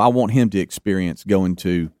 and so I want him to experience going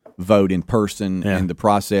to vote in person and the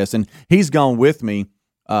process. And he's gone with me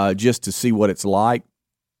just to see what it's like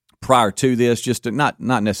prior to this, just to not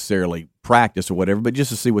necessarily practice or whatever, but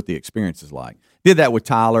just to see what the experience is like. Did that with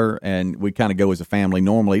Tyler, and we kind of go as a family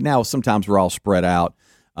normally. Now, sometimes we're all spread out,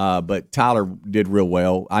 but Tyler did real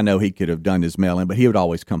well. I know he could have done his mail-in, but he would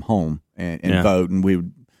always come home and vote,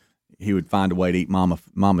 and he would find a way to eat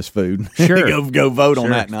mama's food. Sure, go vote on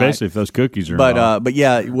that night, especially if those cookies are. But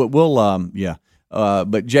yeah, we'll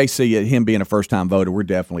but JC, him being a first-time voter, we're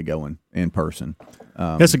definitely going in person.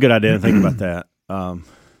 That's a good idea to think about that.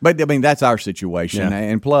 But I mean, that's our situation,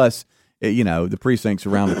 and plus, the precinct's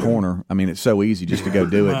around the corner. I mean, it's so easy just to go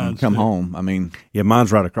do it and come home. I mean,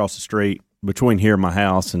 mine's right across the street between here and my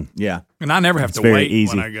house, and and I never have to wait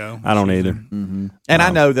when I go. I don't either. Mm-hmm. And I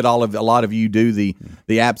know that a lot of you do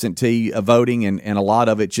the absentee voting, and a lot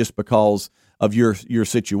of it just because of your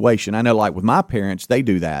situation. I know, like with my parents, they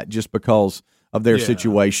do that just because of their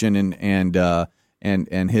situation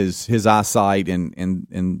and his eyesight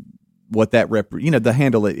and what that the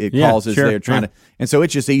handle it causes. They're trying to, and so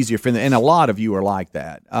it's just easier for them. And a lot of you are like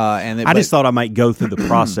that. I just thought I might go through the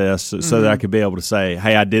process so that I could be able to say,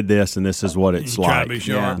 "Hey, I did this, and this is what it's like." Try to be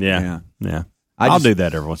sure. Yeah. I'll do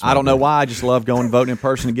that every once in a while. I don't know why. I just love going voting in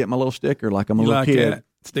person and get my little sticker like I'm a little kid. That?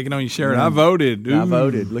 Sticking on your shirt. I voted. Ooh. I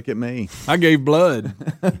voted. Look at me. I gave blood.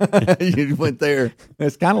 You went there.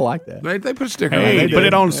 It's kind of like that. They put a sticker on it. Hey, put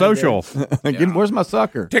it on social. Where's my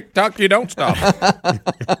sucker? TikTok, you don't stop.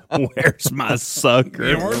 Where's my sucker?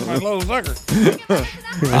 Yeah, where's my little sucker?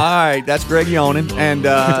 All right, that's Greg yawning. And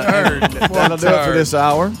that'll do it for this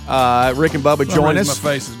hour. Rick and Bubba join us.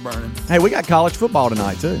 My face is burning. Hey, we got college football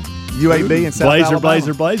tonight, too. UAB and South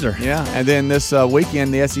Alabama. Blazer. Yeah, and then this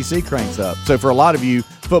weekend, the SEC cranks up. So for a lot of you,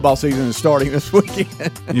 football season is starting this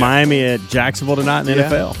weekend. Miami at Jacksonville tonight in the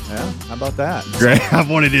NFL. Yeah, how about that? Great. I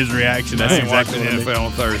wanted his reaction. That's exactly the NFL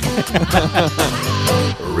on Thursday.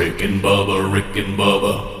 Rick and Bubba, Rick and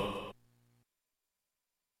Bubba.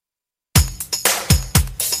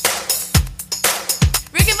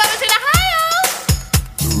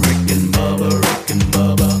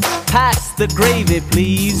 Pass the gravy,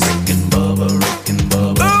 please. Rick and Bubba, Rick and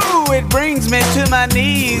Bubba. Ooh, it brings me to my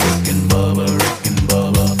knees. Rick and Bubba, Rick and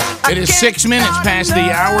Bubba. It is 6 minutes past the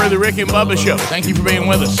hour of the Rick and Bubba Show. Thank you for being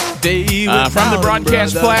with us. From the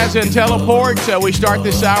Broadcast Plaza and Teleport, we start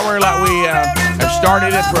this hour like we have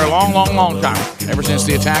started it for a long, long, long time. Ever since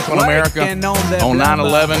the attack on America on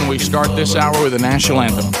 9/11, we start this hour with the national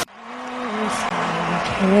anthem.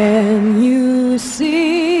 Can you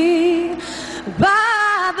see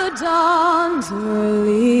by the dawn's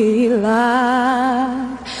early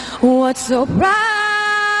light what so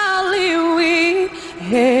proudly we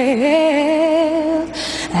hailed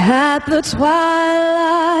at the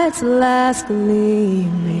twilight's last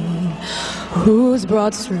gleaming, whose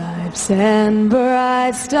broad stripes and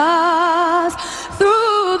bright stars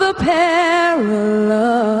through the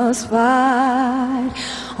perilous fight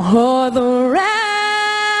o'er the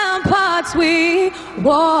ramparts we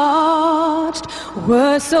watched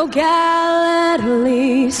were so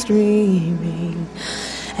gallantly streaming,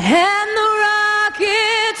 and the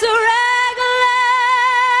rockets regular,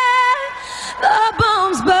 the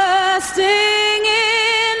bombs bursting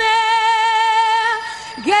in air,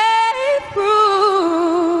 gave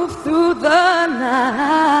proof through the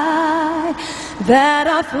night that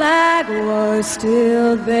our flag was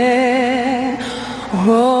still there.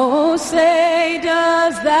 Oh, say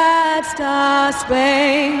does that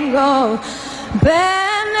star-spangled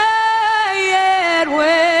banner yet wave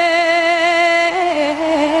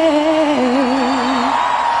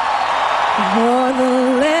o'er the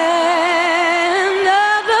land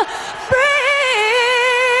of the free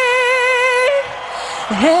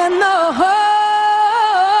and the home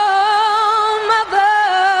of the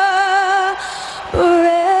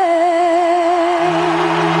brave.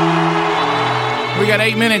 We got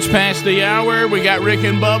 8 minutes past the hour. We got Rick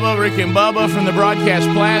and Bubba from the Broadcast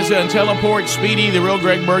Plaza and Teleport, Speedy, the real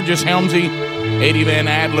Greg Burgess, Helmsy, Eddie Van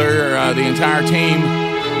Adler, the entire team.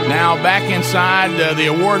 Now back inside the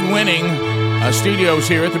award-winning studios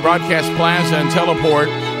here at the Broadcast Plaza and Teleport.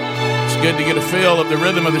 It's good to get a feel of the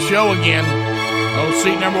rhythm of the show again. Oh,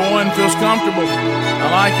 seat number 1 feels comfortable. I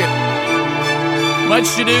like it.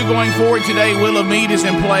 Much to do going forward today. Wheel of Meat is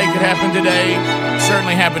in play. Could happen today.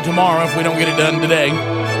 Certainly happen tomorrow if we don't get it done today.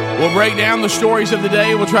 We'll break down the stories of the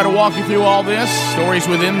day. We'll try to walk you through all this. Stories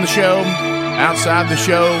within the show, outside the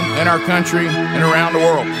show, in our country, and around the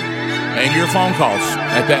world. And your phone calls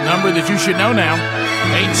at that number that you should know now,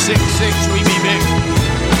 866-WE-BE-BIG.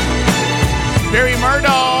 Barry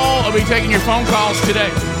Murdahl will be taking your phone calls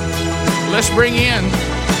today. Let's bring in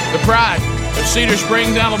the pride of Cedar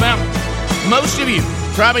Springs, Alabama. Most of you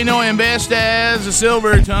probably know him best as the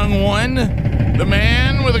Silver-Tongued One, the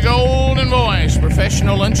man with a golden voice,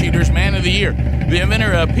 professional lunch eaters, man of the year, the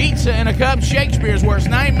inventor of pizza in a cup, Shakespeare's worst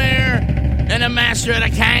nightmare, and a master of the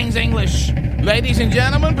King's English. Ladies and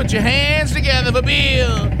gentlemen, put your hands together for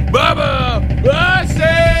Bill Bubba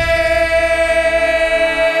Bussey!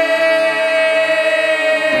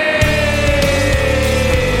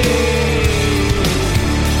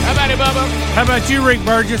 How about you, Rick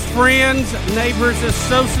Burgess? Friends, neighbors,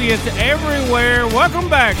 associates everywhere. Welcome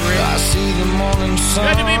back, Rick. I see the morning sun.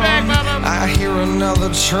 Good to be back, Bubba. I hear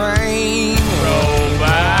another train roll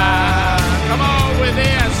by. Come on with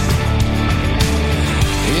this.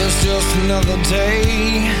 It's just another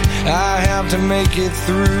day. I have to make it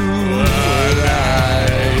through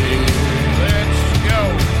life. Let's go.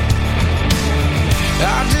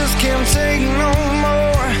 I just can't take no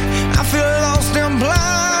more. I feel lost and blind.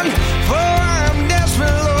 For I'm desperate,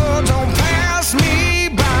 Lord, don't pass me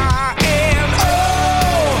by. And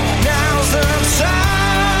oh, now's the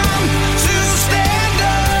time to stand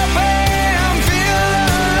up and feel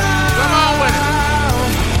alive. Come on with it.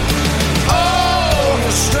 Oh,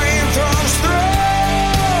 the strength runs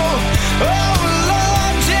through. Oh,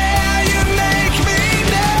 Lord, yeah, you make me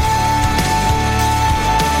know.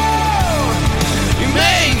 You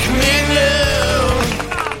make me know.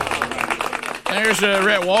 There's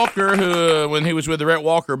Rhett Walker, who, when he was with the Rhett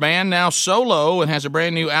Walker Band, now solo and has a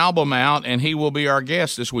brand new album out, and he will be our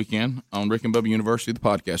guest this weekend on Rick and Bubba University, the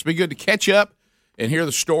podcast. Be good to catch up and hear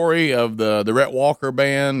the story of the Rhett Walker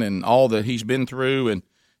Band and all that he's been through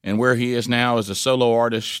and where he is now as a solo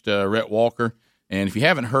artist, Rhett Walker. And if you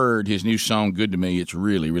haven't heard his new song, Good to Me, it's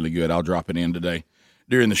really, really good. I'll drop it in today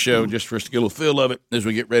during the show just for us to get a little feel of it as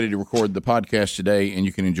we get ready to record the podcast today, and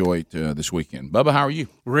you can enjoy it this weekend. Bubba, how are you?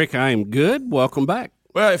 Rick, I am good. Welcome back.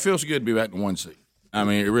 Well, it feels good to be back in one seat. I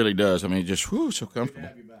mean, it really does. I mean, just so comfortable.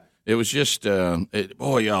 It was just,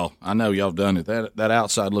 boy, y'all, I know y'all done it. That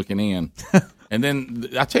outside looking in. And then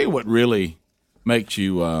I tell you what really makes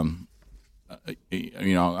you, I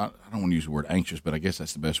don't want to use the word anxious, but I guess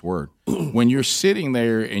that's the best word. When you're sitting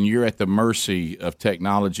there and you're at the mercy of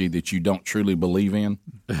technology that you don't truly believe in,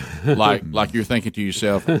 like you're thinking to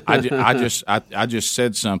yourself, I just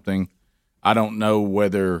said something. I don't know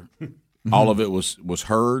whether all of it was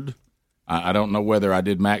heard. I don't know whether I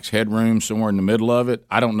did max headroom somewhere in the middle of it.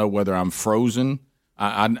 I don't know whether I'm frozen.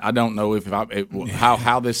 I don't know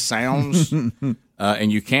how this sounds.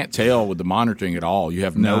 and you can't tell with the monitoring at all. You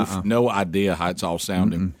have no idea how it's all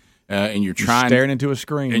sounding, and you're staring into a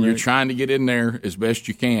screen, and you're trying to get in there as best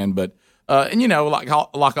you can. But and like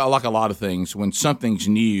a lot of things, when something's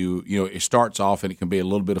new, it starts off and it can be a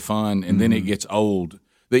little bit of fun, and then it gets old.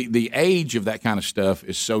 The age of that kind of stuff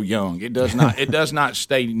is so young. It does not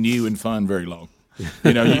stay new and fun very long.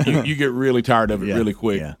 You get really tired of it really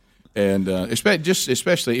quick. Yeah. And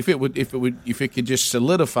especially if it could just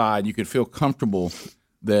solidify and you could feel comfortable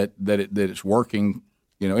that it's working.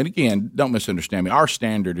 And again, don't misunderstand me. Our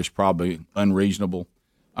standard is probably unreasonable.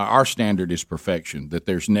 Our standard is perfection. That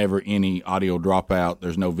there's never any audio dropout.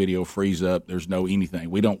 There's no video freeze up. There's no anything.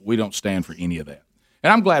 We don't stand for any of that.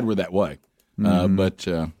 And I'm glad we're that way. But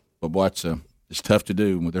boy, it's tough to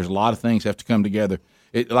do. There's a lot of things have to come together.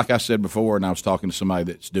 Like I said before, and I was talking to somebody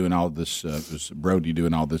that's doing all this, Brody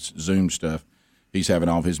doing all this Zoom stuff. He's having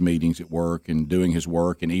all of his meetings at work and doing his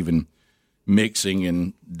work and even mixing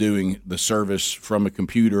and doing the service from a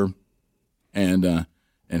computer. And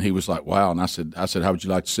he was like, wow. And I said, how would you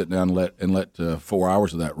like to sit down and let 4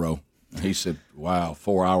 hours of that roll? And he said, wow,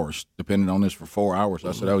 4 hours, depending on this for 4 hours.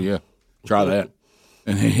 I said, oh, yeah, try that.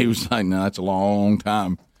 And he was like, no, that's a long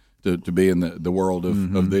time to be in the world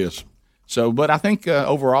of this. So, but I think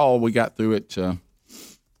overall we got through it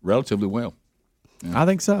relatively well. Yeah. I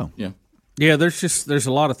think so. Yeah. Yeah, there's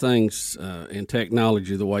a lot of things in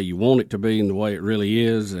technology the way you want it to be and the way it really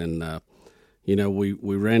is. And, we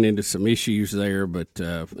ran into some issues there, but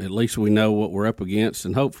at least we know what we're up against,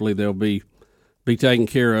 and hopefully they'll be taken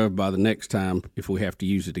care of by the next time if we have to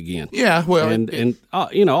use it again. Yeah, well, and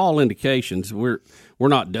all indications we're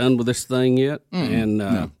not done with this thing yet,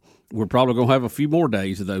 and we're probably going to have a few more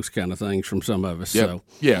days of those kind of things from some of us. Yep. So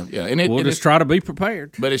yeah, and we'll just try to be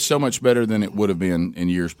prepared. But it's so much better than it would have been in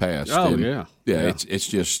years past. Oh, and yeah.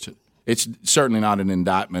 It's certainly not an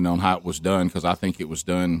indictment on how it was done, because I think it was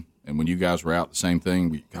done. And when you guys were out, the same thing.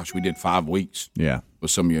 We did 5 weeks. Yeah,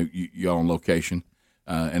 with some of y'all on location.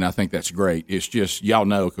 And I think that's great. It's just, y'all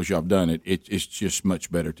know because y'all have done it, it's just much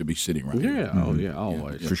better to be sitting right here. Yeah, oh yeah,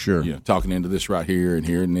 always. For sure. Yeah, talking into this right here and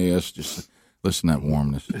hearing this, just listen to that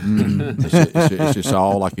warmness. It's just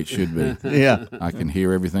all like it should be. Yeah. I can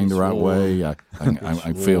hear everything the right way.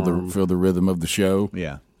 I feel the rhythm of the show.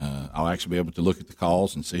 Yeah. I'll actually be able to look at the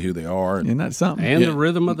calls and see who they are. Isn't that something? And the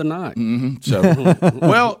rhythm of the night. Mm-hmm. So,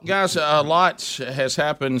 well, guys, a lot has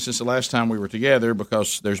happened since the last time we were together,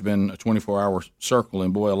 because there's been a 24-hour circle,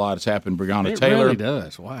 and boy, a lot has happened. Breonna Taylor. It really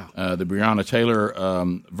does. Wow. The Breonna Taylor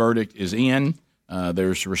verdict is in.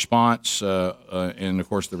 There's a response, and of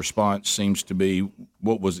course the response seems to be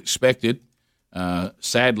what was expected.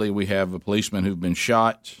 Sadly, we have a policeman who've been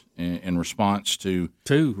shot in response to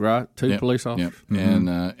two police officers,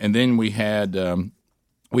 and then we had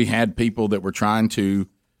people that were trying to.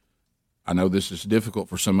 I know this is difficult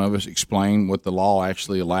for some of us. Explain what the law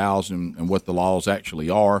actually allows and what the laws actually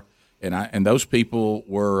are, and those people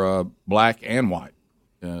were black and white.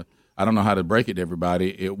 I don't know how to break it to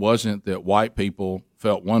everybody. It wasn't that white people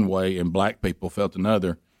felt one way and black people felt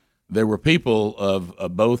another. There were people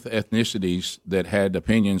of both ethnicities that had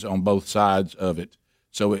opinions on both sides of it.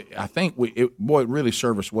 So I think it really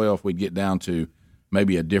serve us well if we get down to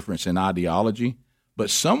maybe a difference in ideology. But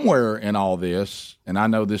somewhere in all this, and I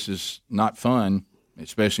know this is not fun,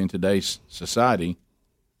 especially in today's society,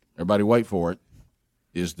 everybody wait for it,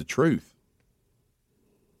 is the truth.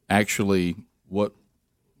 Actually,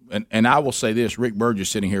 and I will say this, Rick Burgess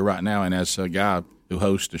sitting here right now, and as a guy who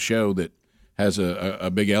hosts a show that has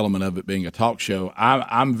a big element of it being a talk show,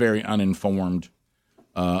 I'm very uninformed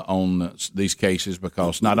on these cases,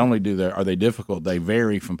 because not only are they difficult, they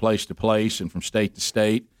vary from place to place and from state to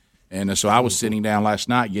state. And so I was sitting down last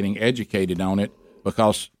night getting educated on it,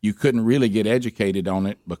 because you couldn't really get educated on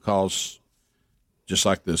it, because just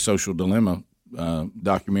like the Social Dilemma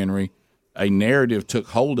documentary, a narrative took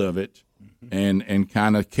hold of it and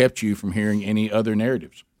kind of kept you from hearing any other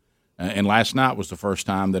narratives. And last night was the first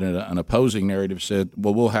time that an opposing narrative said,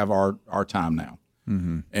 well, we'll have our time now.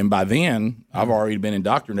 Mm-hmm. And by then, I've already been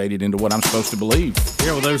indoctrinated into what I'm supposed to believe.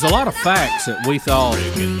 Yeah, well, there's a lot of facts that we thought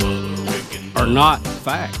are not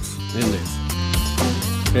facts in this,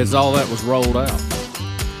 as all that was rolled out.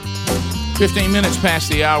 15 minutes past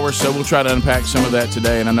the hour, so we'll try to unpack some of that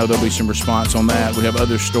today, and I know there'll be some response on that. We have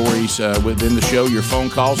other stories within the show, your phone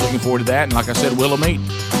calls, looking forward to that. And like I said, Willow Meat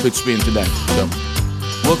could spin today. So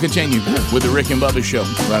we'll continue with the Rick and Bubba Show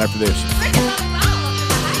right after this.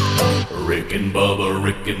 Rick and Bubba,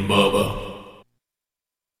 Rick and Bubba.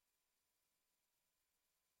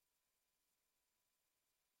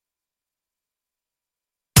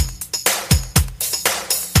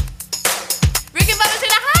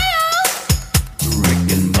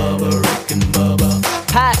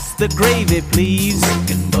 the gravy, please.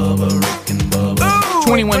 Rick and Bubba, Rick and Bubba.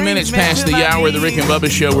 21 minutes past the hour of the Rick and Bubba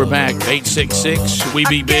Show. We're back. 866 We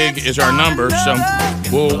Be Big is our number. So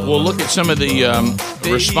we'll look at some of the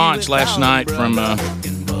response last night from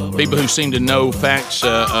people who seem to know facts,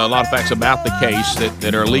 a lot of facts about the case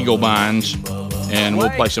that are legal binds, and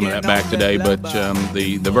we'll play some of that back today. But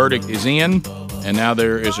the verdict is in, and now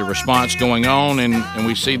there is a response going on, and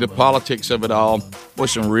we see the politics of it all with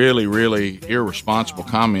some really, really irresponsible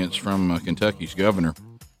comments from Kentucky's governor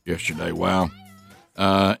yesterday. Wow.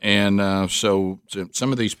 So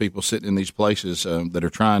some of these people sitting in these places that are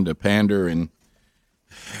trying to pander, and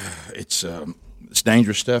it's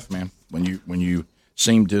dangerous stuff, man. When you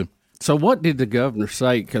seem to. So what did the governor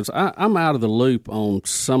say? Because I'm out of the loop on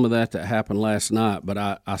some of that happened last night, but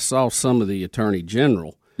I saw some of the attorney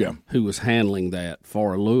general who was handling that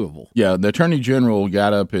for Louisville. Yeah, the attorney general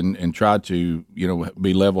got up and tried to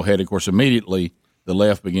be level-headed. Of course, immediately the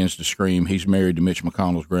left begins to scream, he's married to Mitch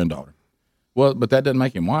McConnell's granddaughter. Well, but that doesn't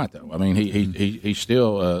make him white, though. I mean, he's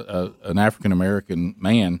still an African-American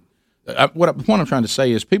man. What I'm trying to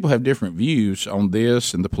say is people have different views on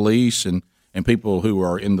this and the police and people who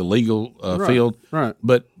are in the legal field. Right.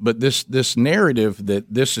 But this narrative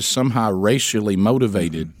that this is somehow racially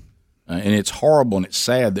motivated, and it's horrible and it's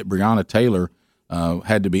sad that Breonna Taylor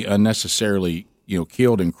had to be unnecessarily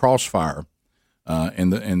killed in crossfire,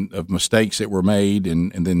 and of mistakes that were made,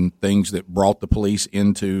 and then things that brought the police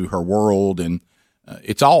into her world, and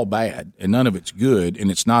it's all bad and none of it's good,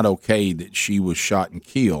 and it's not okay that she was shot and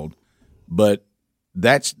killed, but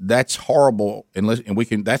that's horrible, and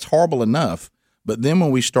that's horrible enough. But then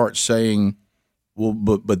when we start saying, well,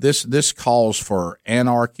 but this calls for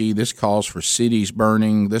anarchy, this calls for cities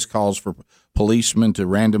burning, this calls for policemen to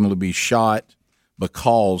randomly be shot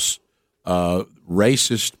because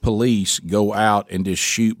racist police go out and just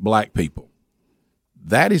shoot black people.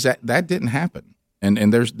 That didn't happen,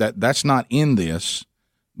 and there's that's not in this,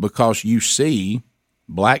 because you see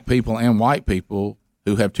black people and white people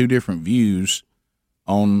who have two different views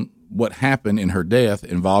on what happened in her death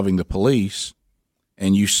involving the police,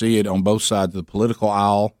 and you see it on both sides of the political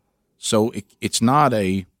aisle. So it's not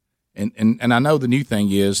and I know the new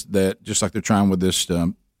thing is that, just like they're trying with this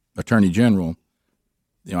attorney general,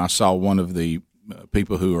 I saw one of the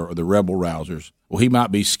people who are the rebel rousers. Well, he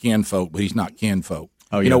might be skin folk, but he's not kin folk.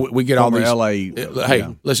 Oh, yeah. We get Former all these. LA,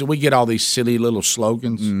 hey, listen, we get all these silly little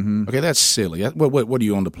slogans. Mm-hmm. Okay, that's silly. What are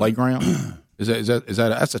you on the playground?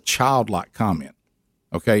 That's a childlike comment.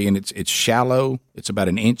 Okay, and it's shallow. It's about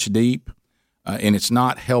an inch deep, and it's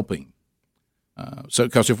not helping. So,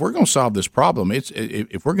 because if we're going to solve this problem,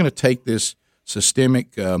 if we're going to take this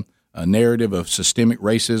systemic narrative of systemic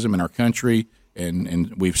racism in our country,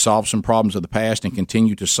 and we've solved some problems of the past and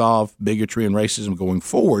continue to solve bigotry and racism going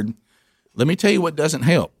forward, let me tell you what doesn't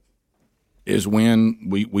help is when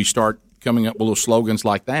we start coming up with little slogans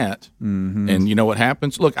like that. Mm-hmm. And you know what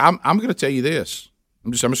happens? Look, I'm going to tell you this.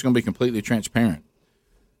 I'm just going to be completely transparent.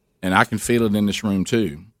 And I can feel it in this room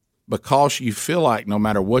too, because you feel like no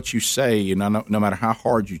matter what you say, and no matter how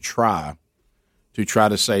hard you try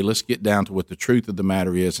to say, let's get down to what the truth of the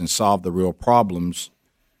matter is and solve the real problems.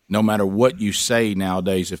 No matter what you say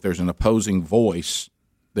nowadays, if there's an opposing voice,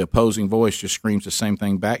 the opposing voice just screams the same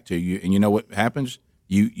thing back to you. And you know what happens?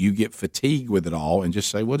 You get fatigued with it all and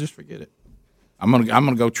just say, well, just forget it. I'm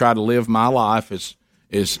gonna go try to live my life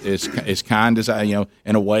as kind as I,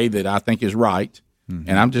 in a way that I think is right. Mm-hmm.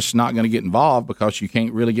 And I'm just not going to get involved, because you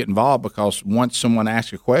can't really get involved, because once someone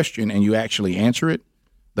asks a question and you actually answer it,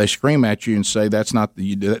 they scream at you and say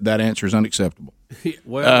that answer is unacceptable.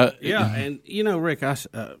 Well, and Rick,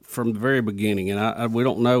 from the very beginning, and we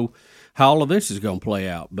don't know how all of this is going to play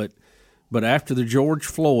out, but after the George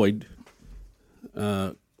Floyd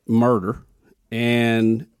murder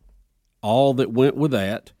and all that went with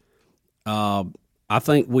that, I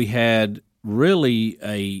think we had really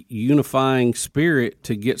a unifying spirit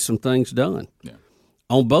to get some things done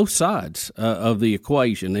on both sides of the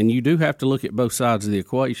equation. And you do have to look at both sides of the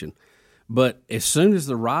equation. But as soon as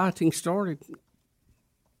the rioting started,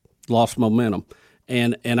 lost momentum.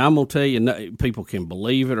 And I'm going to tell you, people can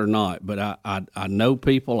believe it or not, but I know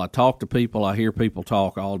people, I talk to people, I hear people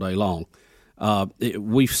talk all day long.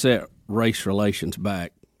 We've set race relations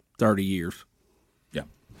back 30 years. Yeah.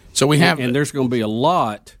 So we have, and there's going to be a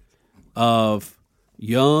lot of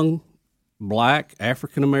young black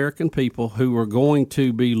African-American people who are going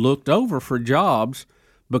to be looked over for jobs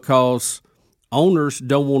because owners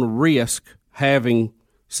don't want to risk having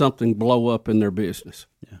something blow up in their business.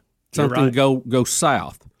 Yeah. Something go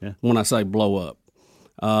south. Yeah. When I say blow up,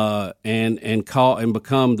 and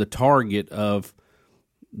become the target of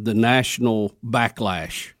the national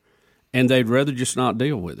backlash and they'd rather just not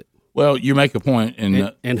deal with it. Well, you make a point,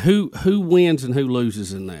 and who wins and who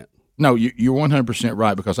loses in that? No, you're 100%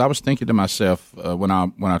 right, because I was thinking to myself when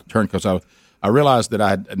I turned, because I realized that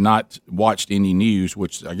I had not watched any news,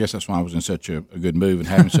 which I guess that's why I was in such a good mood and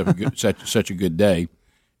having such a good day,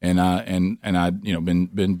 and I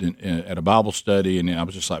been at a Bible study, and I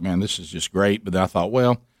was just like, man, this is just great. But then I thought,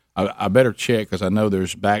 well, I better check, because I know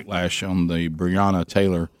there's backlash on the Breonna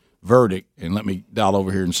Taylor verdict, and let me dial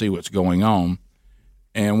over here and see what's going on.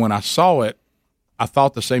 And when I saw it, I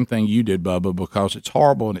thought the same thing you did, Bubba, because it's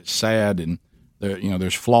horrible and it's sad, and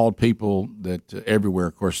there's flawed people that everywhere.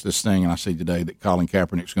 Of course, this thing, and I see today that Colin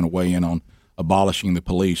Kaepernick's going to weigh in on abolishing the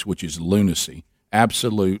police, which is lunacy,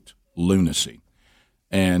 absolute lunacy.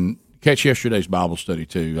 And catch yesterday's Bible study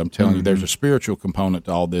too. I'm telling you, there's a spiritual component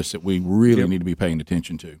to all this that we really need to be paying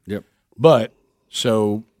attention to. Yep. But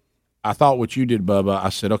so I thought what you did, Bubba. I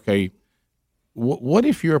said, okay, what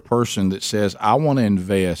if you're a person that says, I want to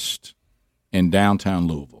invest in downtown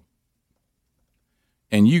Louisville,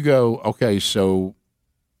 and you go, okay, so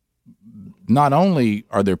not only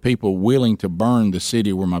are there people willing to burn the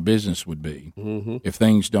city where my business would be if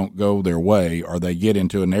things don't go their way, or they get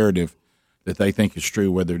into a narrative that they think is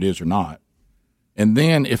true, whether it is or not. And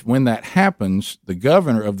then when that happens, the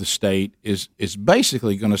governor of the state is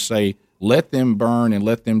basically going to say, let them burn and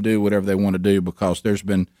let them do whatever they want to do, because there's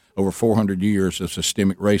been over 400 years of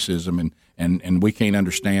systemic racism, and we can't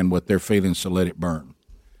understand what they're feeling, so let it burn.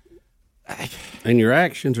 And your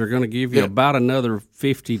actions are going to give you about another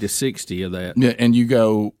 50 to 60 of that. Yeah, and you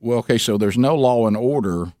go, well, okay, so there's no law and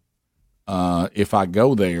order if I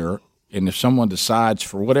go there, and if someone decides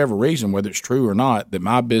for whatever reason, whether it's true or not, that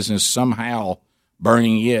my business somehow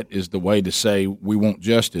burning it is the way to say we want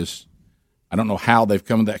justice. I don't know how they've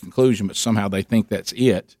come to that conclusion, but somehow they think that's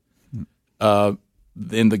it.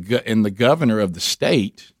 Then the governor of the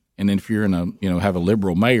state, and then if you're in have a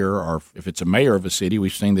liberal mayor, or if it's a mayor of a city,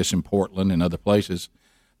 we've seen this in Portland and other places,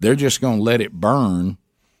 they're just going to let it burn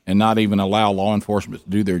and not even allow law enforcement to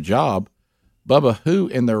do their job. Bubba, who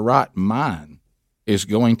in their right mind is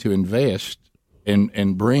going to invest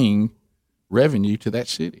and bring revenue to that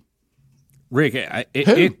city? Rick,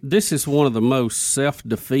 this is one of the most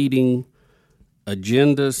self-defeating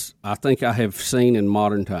agendas I think I have seen in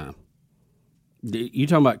modern time. You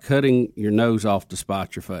talking about cutting your nose off to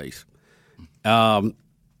spite your face? I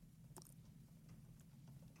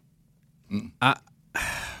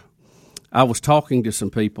was talking to some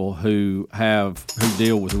people who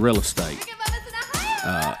deal with real estate,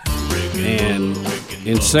 and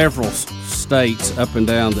in several states up and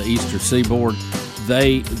down the eastern seaboard,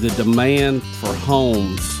 the demand for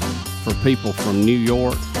homes for people from New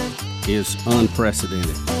York is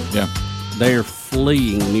unprecedented. Yeah. They're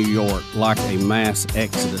fleeing New York like a mass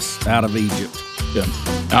exodus out of Egypt. Yeah.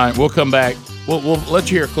 All right, we'll come back. We'll let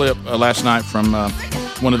you hear a clip last night from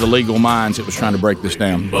one of the legal minds that was trying to break this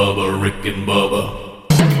down. Bubba, Rick and Bubba.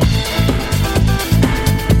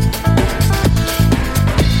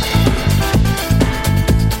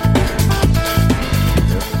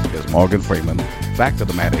 Here's Morgan Freeman. Fact of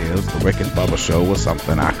the matter is, the Rick and Bubba show was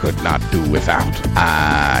something I could not do without.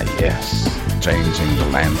 Ah, yes. Changing the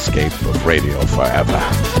landscape of radio forever.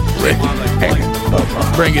 Rick and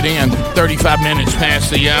Bubba. Bring it in. 35 minutes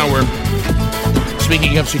past the hour.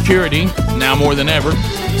 Speaking of security, now more than ever,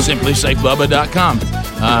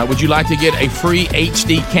 simplysafebubba.com. Would you like to get a free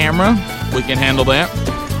HD camera? We can handle that.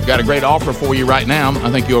 Got a great offer for you right now.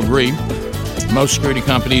 I think you'll agree. Most security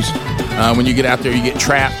companies, when you get out there, you get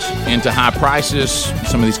trapped into high prices.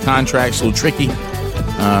 Some of these contracts, a little tricky,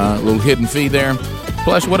 a little hidden fee there.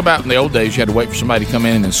 Plus, what about in the old days? You had to wait for somebody to come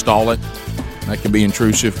in and install it. That could be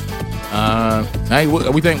intrusive. Hey,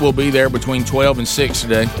 we think we'll be there between 12 and 6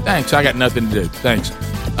 today. Thanks. I got nothing to do. Thanks.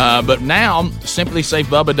 But now,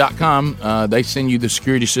 simplysafebubba.com, they send you the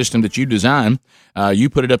security system that you design. You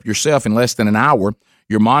put it up yourself in less than an hour.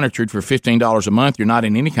 You're monitored for $15 a month. You're not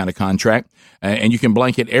in any kind of contract. And you can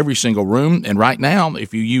blanket every single room. And right now,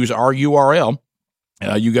 if you use our URL,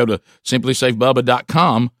 you go to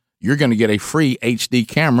simplysafebubba.com, you're going to get a free HD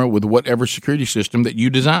camera with whatever security system that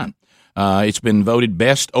you design. It's been voted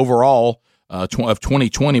best overall of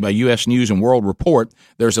 2020 by U.S. News and World Report.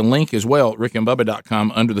 There's a link as well at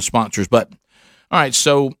rickandbubba.com under the sponsors button. All right,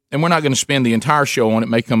 so, and we're not going to spend the entire show on it. It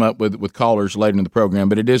may come up with callers later in the program,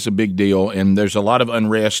 but it is a big deal, and there's a lot of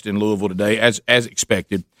unrest in Louisville today, as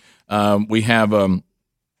expected. We have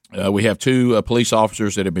two police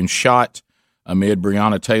officers that have been shot amid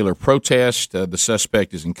Breonna Taylor protest. The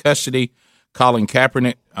suspect is in custody. Colin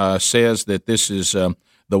Kaepernick says that this is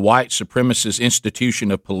the white supremacist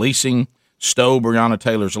institution of policing stole Breonna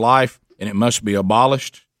Taylor's life, and it must be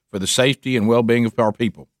abolished. for the safety and well-being of our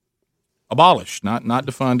people. Abolish, not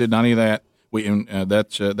defunded, not any of that.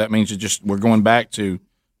 That means it's just we're going back to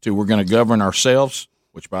we're going to govern ourselves,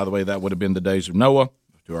 which, by the way, that would have been the days of Noah,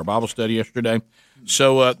 to our Bible study yesterday.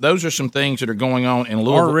 So those are some things that are going on in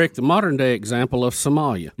Louisville. Or, Rick, the modern-day example of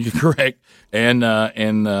Somalia. You're correct. And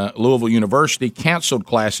Louisville University canceled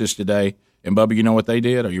classes today. And, Bubba, you know what they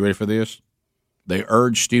did? Are you ready for this? They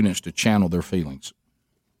urged students to channel their feelings.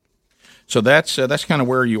 So that's kind of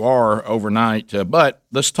where you are overnight. But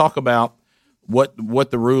let's talk about what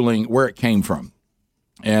the ruling, where it came from.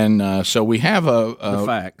 And so we have a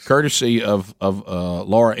facts. Courtesy of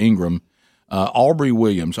Laura Ingram, Aubrey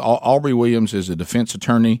Williams. Aubrey Williams is a defense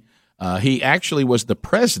attorney. He actually was the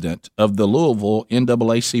president of the Louisville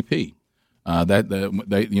NAACP.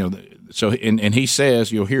 So he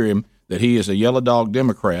says, you'll hear him, that he is a yellow dog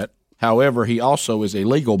Democrat. However, he also is a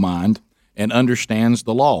legal mind and understands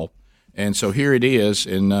the law. And so here it is,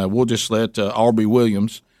 and we'll just let Aubrey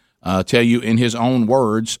Williams tell you in his own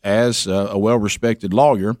words, as a well-respected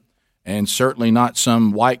lawyer, and certainly not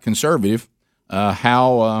some white conservative,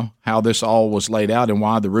 how this all was laid out and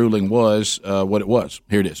why the ruling was what it was.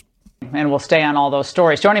 Here it is. And we'll stay on all those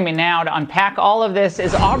stories. Joining me now to unpack all of this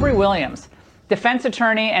is Aubrey Williams, defense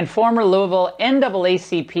attorney and former Louisville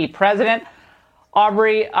NAACP president.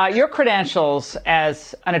 Aubrey, your credentials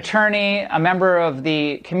as an attorney, a member of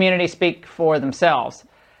the community, speak for themselves.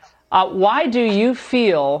 Why do you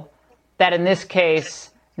feel that in this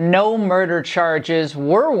case no murder charges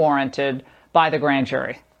were warranted by the grand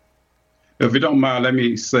jury? If you don't mind, let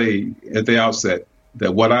me say at the outset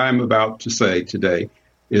that what I'm about to say today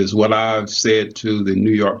is what I've said to the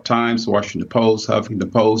New York Times, Washington Post,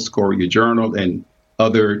 Huffington Post, Courier Journal, and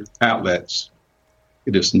other outlets.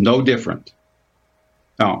 It is no different.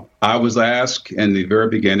 Now, I was asked in the very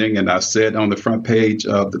beginning, and I said on the front page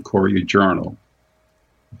of the Courier Journal,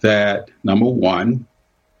 that, number one,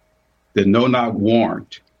 the no-knock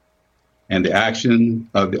warrant and the action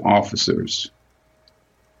of the officers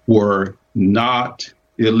were not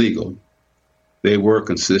illegal. They were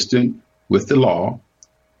consistent with the law.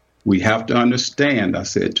 We have to understand, I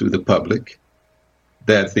said to the public,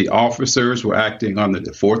 that the officers were acting under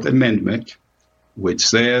the Fourth Amendment, which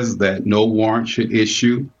says that no warrant should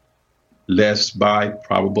issue less by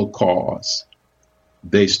probable cause.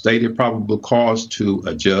 They stated probable cause to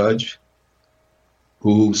a judge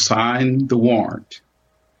who signed the warrant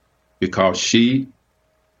because she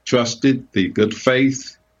trusted the good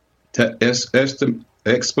faith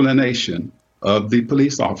explanation of the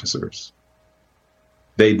police officers.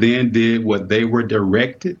 They then did what they were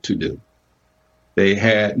directed to do. They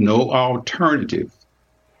had no alternative.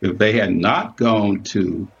 If they had not gone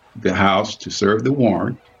to the house to serve the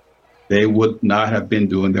warrant, they would not have been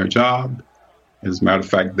doing their job. As a matter of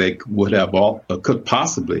fact, they could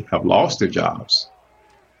possibly have lost their jobs.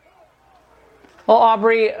 Well,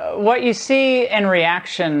 Aubrey, what you see in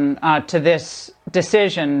reaction to this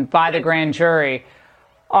decision by the grand jury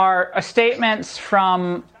are statements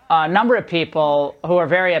from a number of people who are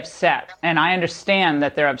very upset. And I understand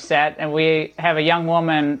that they're upset. And we have a young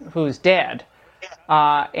woman who's dead.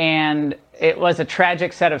 And it was a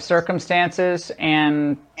tragic set of circumstances,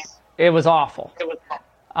 and it was awful.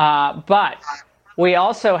 But we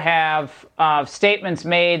also have statements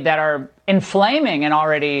made that are inflaming an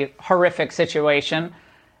already horrific situation.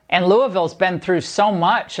 And Louisville's been through so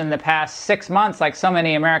much in the past 6 months, like so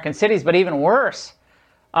many American cities, but even worse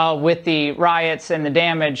with the riots and the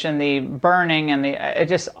damage and the burning and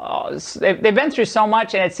they've been through so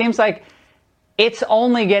much, and it seems like it's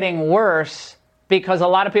only getting worse because a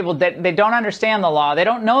lot of people, they don't understand the law, they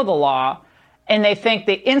don't know the law, and they think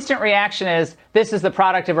the instant reaction is this is the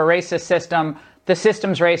product of a racist system, the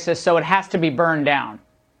system's racist, so it has to be burned down.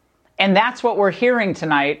 And that's what we're hearing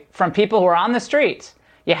tonight from people who are on the streets.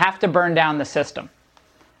 You have to burn down the system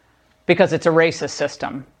because it's a racist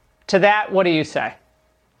system. To that, what do you say?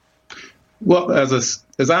 Well, as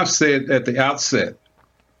I've said at the outset,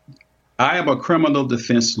 I am a criminal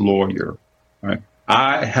defense lawyer. Right?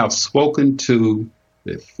 I have spoken to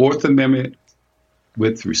the Fourth Amendment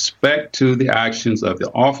with respect to the actions of the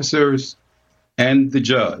officers and the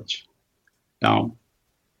judge. Now,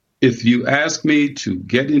 if you ask me to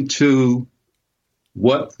get into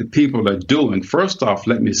what the people are doing, first off,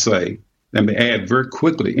 let me add very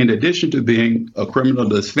quickly, in addition to being a criminal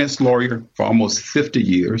defense lawyer for almost 50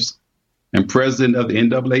 years and president of the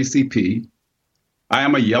NAACP, I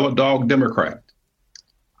am a yellow dog Democrat.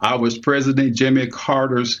 I was President Jimmy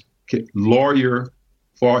Carter's lawyer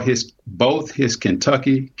for both his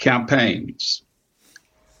Kentucky campaigns.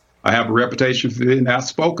 I have a reputation for being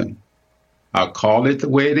outspoken. I'll call it the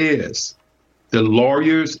way it is. the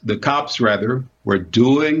lawyers, the cops rather, were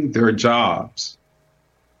doing their jobs.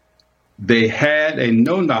 They had a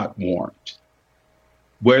no-knock warrant.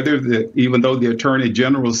 Even though the Attorney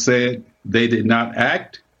General said they did not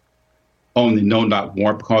act on the no-knock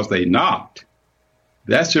warrant because they knocked,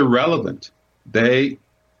 that's irrelevant. They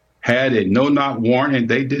had a no-knock warrant and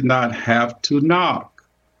they did not have to knock.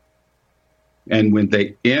 And when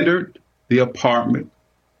they entered the apartment,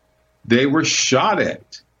 they were shot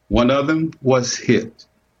at. One of them was hit.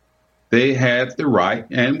 They had the right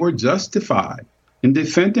and were justified in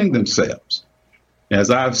defending themselves.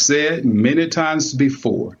 As I've said many times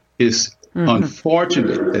before, it's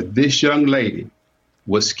unfortunate that this young lady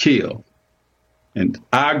was killed. And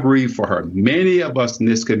I grieve for her. Many of us in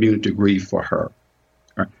this community grieve for her.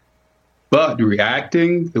 But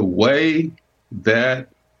reacting the way that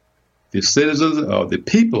the citizens or the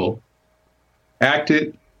people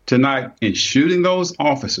acted tonight in shooting those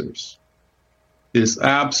officers is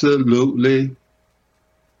absolutely,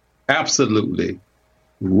 absolutely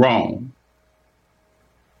wrong.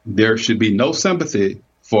 There should be no sympathy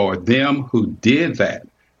for them who did that.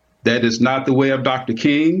 That is not the way of Dr.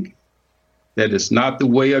 King. That is not the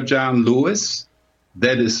way of John Lewis.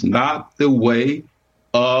 That is not the way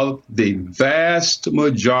of the vast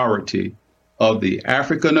majority of the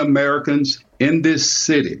African Americans in this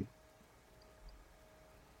city.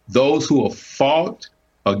 Those who have fought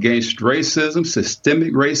against racism,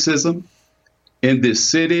 systemic racism in this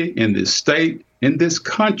city, in this state, in this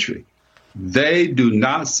country, they do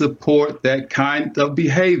not support that kind of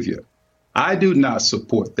behavior. I do not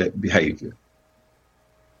support that behavior.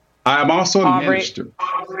 I'm also a minister.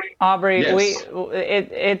 Aubrey,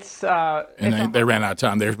 yes. And they ran out of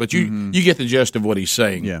time there, but you get the gist of what he's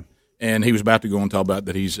saying. Yeah. And he was about to go and talk about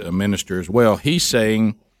that he's a minister as well. He's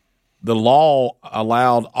saying the law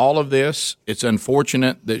allowed all of this. It's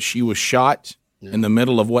unfortunate that she was shot in the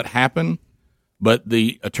middle of what happened, but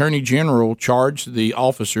the Attorney General charged the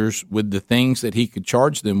officers with the things that he could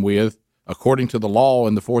charge them with according to the law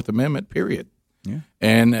in the Fourth Amendment, period. Yeah.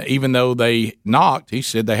 And even though they knocked, he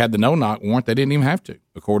said they had the no-knock warrant. They didn't even have to,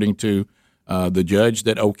 according to the judge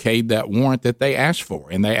that okayed that warrant that they asked for.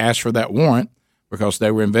 And they asked for that warrant because they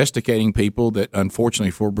were investigating people that, unfortunately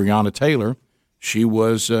for Breonna Taylor, she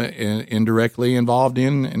was indirectly involved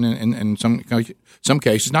in some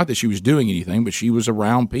cases. Not that she was doing anything, but she was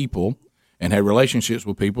around people and had relationships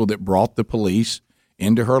with people that brought the police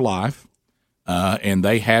into her life. And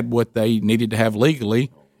they had what they needed to have legally.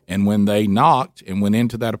 And when they knocked and went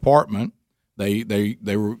into that apartment, they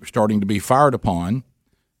were starting to be fired upon,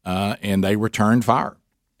 and they returned fire.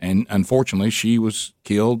 And unfortunately, she was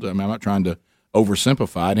killed. I'm not trying to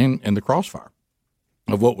oversimplify it, in the crossfire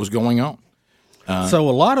of what was going on. So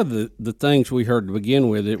a lot of the things we heard to begin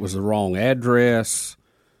with, it was the wrong address.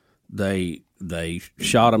 They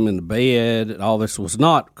shot him in the bed. All this was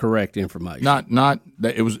not correct information. Not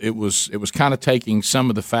that it was kind of taking some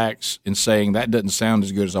of the facts and saying that doesn't sound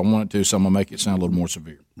as good as I want it to, so I'm gonna make it sound a little more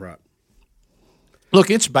severe. Right. Look,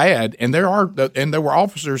 it's bad, and there were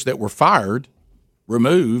officers that were fired,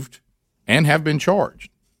 removed, and have been charged.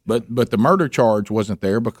 But the murder charge wasn't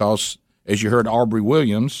there because, as you heard, Aubrey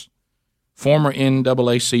Williams, former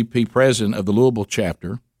NAACP president of the Louisville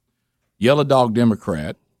chapter, Yellow Dog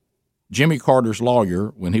Democrat, Jimmy Carter's lawyer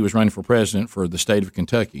when he was running for president for the state of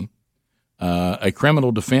Kentucky, a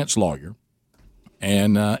criminal defense lawyer,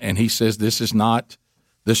 and he says this is not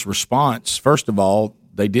this response. First of all,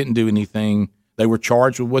 they didn't do anything. They were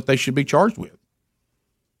charged with what they should be charged with,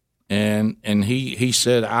 and he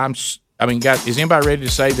said, guys, is anybody ready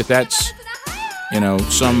to say that that's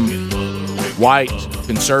some white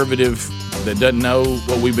conservative that doesn't know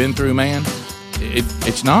what we've been through, man?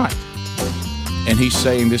 It's not. And he's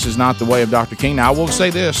saying this is not the way of Dr. King. Now, I will say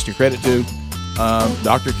this to credit to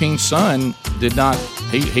Dr. King's son. Did not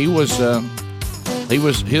his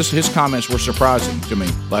comments were surprising to me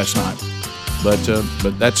last night. But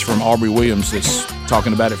that's from Aubrey Williams that's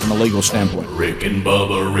talking about it from a legal standpoint. Rick and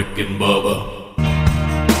Bubba.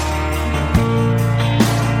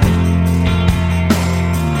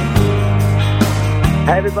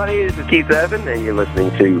 Hi, everybody. This is Keith Evan, and you're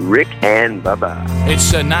listening to Rick and Bubba.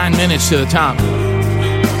 It's 9 minutes to the top.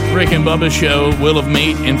 Rick and Bubba's show will have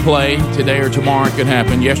meet and play today or tomorrow. It could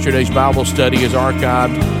happen. Yesterday's Bible study is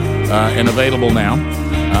archived and available now.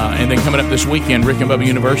 And then coming up this weekend, Rick and Bubba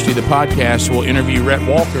University, the podcast, will interview Rhett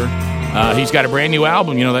Walker. He's got a brand new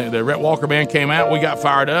album. The Rhett Walker Band came out. We got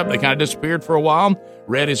fired up. They kind of disappeared for a while.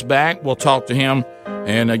 Rhett is back. We'll talk to him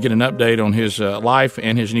and get an update on his life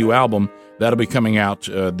and his new album. That'll be coming out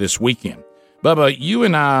this weekend. Bubba, you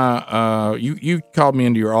and I, you called me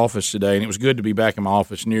into your office today, and it was good to be back in my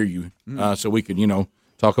office near you, so we could,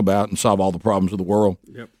 talk about and solve all the problems of the world.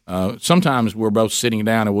 Yep. Sometimes we're both sitting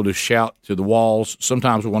down and we'll just shout to the walls.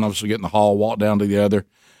 Sometimes one of us will get in the hall, walk down to the other.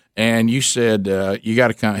 And you said, you got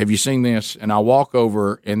to come. Have you seen this? And I walk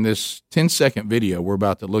over in this 10-second video we're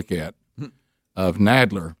about to look at of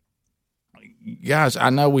Nadler. Guys,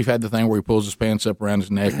 I know we've had the thing where he pulls his pants up around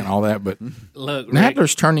his neck and all that, but Look,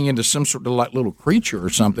 Nadler's turning into some sort of like little creature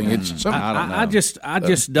or something. It's something. I don't know. I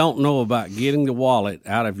just don't know about getting the wallet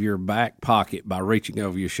out of your back pocket by reaching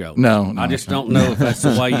over your shoulder. No, I just don't know if that's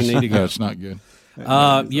the way you need to go. No, it's not good.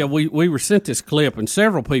 We were sent this clip, and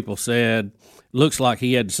several people said, looks like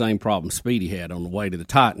he had the same problem Speedy had on the way to the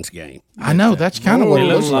Titans game. I know, that's kind of what it it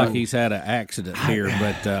looks looks like. He's had an accident here,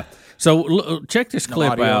 but so check this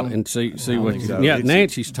clip out and see what. Yeah,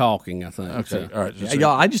 Nancy's talking. I think. Okay, all right.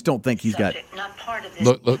 Y'all, I just don't think he's got.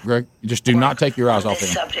 Look, Greg. Just do not take your eyes off him.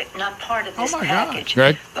 Subject, not part of this God, package,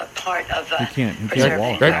 Greg. but part of He can't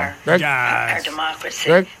preserving Greg. our democracy.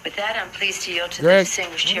 Greg. With that, I'm pleased to yield to Greg. the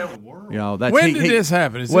distinguished chair. When did this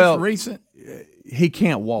happen? Is this recent? He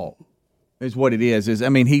can't walk. Is what it is. I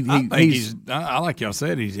mean, he's. I like y'all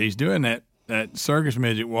said. He's doing that circus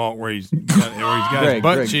midget walk where he's got his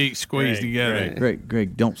butt cheeks squeezed together.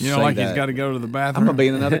 Greg, don't say like that. he's got to go to the bathroom. I'm going to be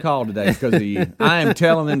in another call today because of you. I am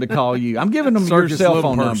telling them to call you. I'm giving them your cell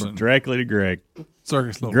phone number. Directly to Greg.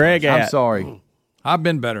 Circus little Greg person. I'm sorry. I've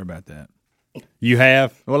been better about that. You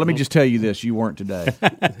have? Well, let me just tell you this. You weren't today.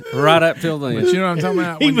 Right up till then. But you know what I'm talking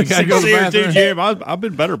about? He When you was got to go to the sincere, bathroom. Jim. I've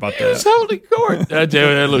been better about that. Holy court. That's what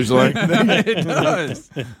that looks like. It does.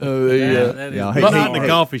 But not in the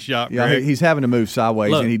coffee shop, Yeah, Greg. he's having to move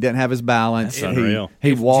sideways, Look, and he doesn't have his balance. That's unreal.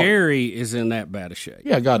 He If walked. Jerry is in that bad a shape.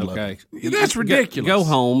 Yeah, God love okay. him. That's ridiculous. Go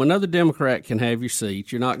home. Another Democrat can have your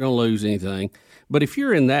seat. You're not going to lose anything. But if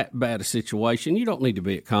you're in that bad a situation, you don't need to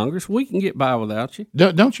be at Congress. We can get by without you.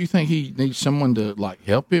 Don't you think he needs someone to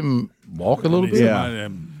help him walk a little bit? Yeah.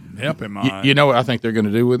 Help him on. You know what I think they're going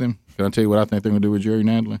to do with him? Can I tell you what I think they're going to do with Jerry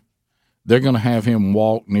Nadler? They're going to have him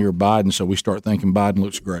walk near Biden, so we start thinking Biden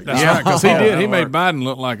looks great. That's right, because he did. He made Biden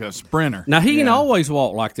look like a sprinter. Now, he can always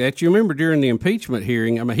walk like that. You remember during the impeachment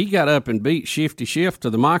hearing, I mean, he got up and beat Shifty Schiff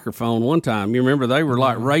to the microphone one time. You remember they were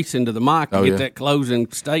like racing to the mic to get that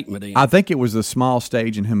closing statement in. I think it was the small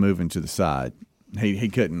stage and him moving to the side. He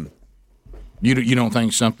couldn't. You don't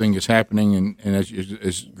think something is happening, and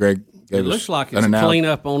as Greg gave It us looks like it's an a analogy.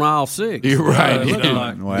 cleanup on aisle 6. You're right.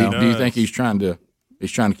 Like. Do you think he's trying to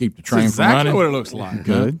keep the train That's from running? exactly what it looks like.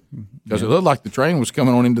 Good. Because it looked like the train was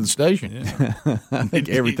coming on into the station. I think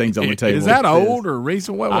everything's on the table. Is that old or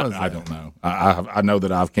recent? What was that? I don't know. I know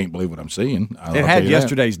that I can't believe what I'm seeing. It had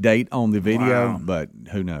yesterday's date on the video, but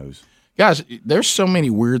who knows? Guys, there's so many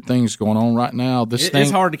weird things going on right now.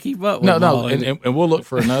 It's hard to keep up with. And we'll look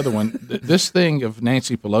for another one. This thing of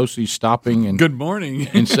Nancy Pelosi stopping and good morning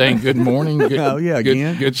and saying good morning.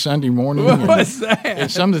 Again. Good Sunday morning. What's that?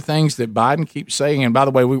 And some of the things that Biden keeps saying. And by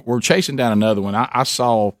the way, we're chasing down another one. I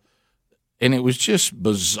saw, and it was just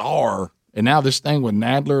bizarre. And now this thing with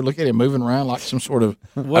Nadler, look at him moving around like some sort of.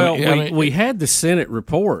 Well, we had the Senate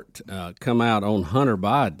report come out on Hunter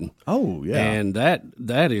Biden. Oh yeah, and that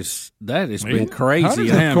has been crazy.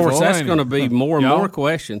 And of course, that's going to be more and more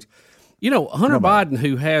questions. You know, Hunter Biden,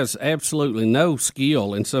 who has absolutely no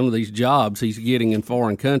skill in some of these jobs he's getting in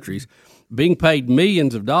foreign countries, being paid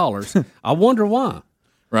millions of dollars. I wonder why.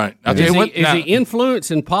 Right. Is he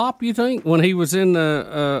influencing Pop, you think, when he was in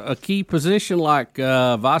a key position like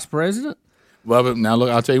vice president? Well, but now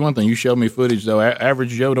look, I'll tell you one thing. You showed me footage, though.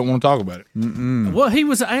 Average Joe don't want to talk about it. Well, he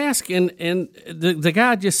was asking, and the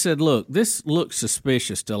guy just said, "Look, this looks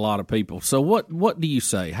suspicious to a lot of people. So what do you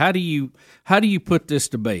say? How do you put this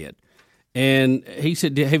to bed?" And he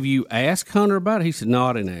said, "Have you asked Hunter about it?" He said, "No,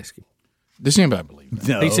 I didn't ask him." Does anybody believe that?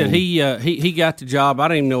 No. He said he got the job. I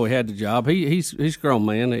didn't even know he had the job. He's a grown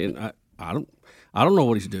man, and I don't know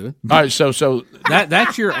what he's doing. All right, so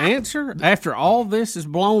that's your answer after all this is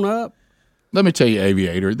blown up. Let me tell you,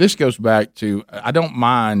 Aviator, this goes back to I don't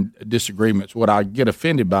mind disagreements. What I get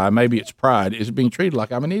offended by, maybe it's pride, is being treated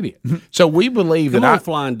like I'm an idiot. So we believe Come that on,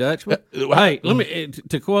 Flying Dutchman. Hey, let me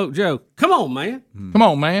to quote Joe. Come on, man. Come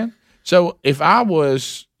on, man. So if I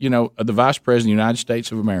was, the vice president of the United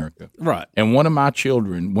States of America, right, and one of my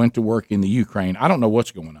children went to work in the Ukraine, I don't know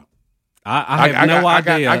what's going on. I have no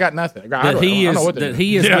idea. I got nothing. He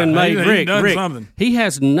has been made. Rick, something. He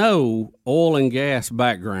has no oil and gas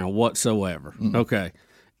background whatsoever. Mm-hmm. Okay,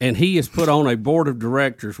 and he is put on a board of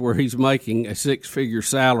directors where he's making a 6-figure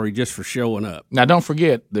salary just for showing up. Now, don't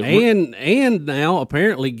forget that and now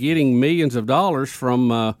apparently getting millions of dollars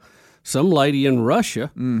from some lady in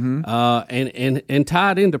Russia, and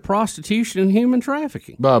tied into prostitution and human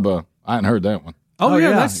trafficking. Bubba, I hadn't heard that one. Oh,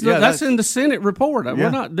 yeah, that's in the Senate report.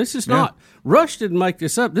 We're not. This is not. Rush didn't make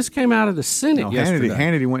this up. This came out of the Senate yesterday.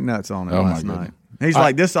 Hannity went nuts on it last night. He's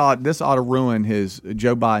like, this ought to ruin his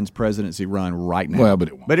Joe Biden's presidency run right now. Well, but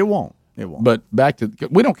it won't. But it won't. It won't. But back to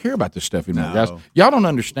we don't care about this stuff anymore, guys. Y'all don't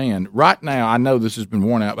understand. Right now, I know this has been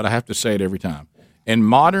worn out, but I have to say it every time. In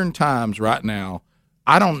modern times, right now,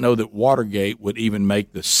 I don't know that Watergate would even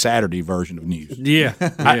make the Saturday version of news. Yeah,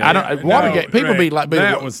 I don't. Watergate. People be like,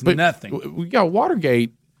 that was nothing. We got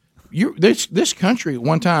Watergate. This country at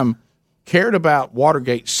one time cared about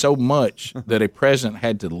Watergate so much that a president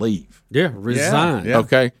had to leave. Yeah, resign. Yeah.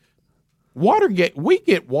 Okay. Watergate. We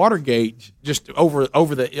get Watergate just over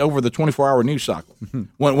the 24-hour news cycle.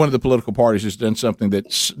 One of the political parties has done something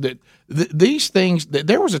these things.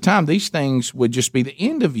 There was a time these things would just be the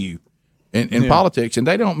end of you in politics, and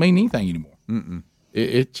they don't mean anything anymore.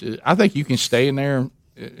 I think you can stay in there,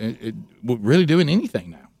 really doing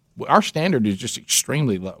anything now. Our standard is just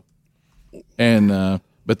extremely low, and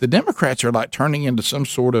but the Democrats are like turning into some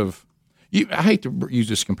sort of. I hate to use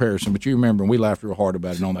this comparison, but you remember, and we laughed real hard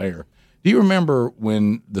about it on the air. Do you remember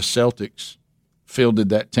when the Celtics fielded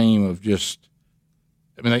that team of just?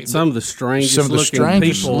 I mean, some of the strangest looking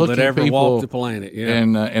people that ever walked the planet. Yeah,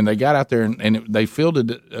 and they got out there and they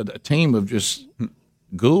fielded a team of just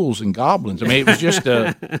ghouls and goblins. I mean, it was just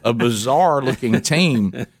a bizarre looking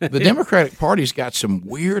team. The Democratic Party's got some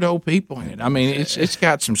weird old people in it. I mean, it's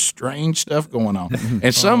got some strange stuff going on,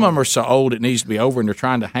 and some of them are so old it needs to be over, and they're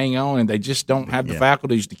trying to hang on, and they just don't have the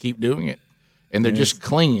faculties to keep doing it. And they're just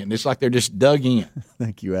clinging. It's like they're just dug in.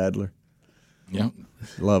 Thank you, Adler. Yeah.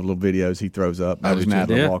 Love little videos he throws up. That was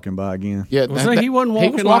Adler walking by again. Yeah, he wasn't walking. He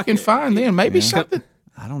was walking fine then. Maybe something.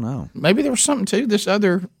 I don't know. Maybe there was something to this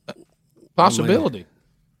other possibility.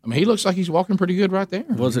 I mean, he looks like he's walking pretty good right there.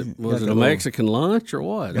 Was it a Mexican lunch or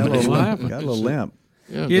what? Got a little limp.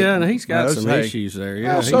 Yeah, and he's got some issues there.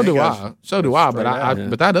 Yeah, so do I.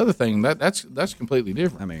 But that other thing, that's completely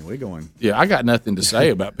different. I mean, we're going. Yeah, I got nothing to say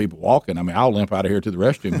about people walking. I mean, I'll limp out of here to the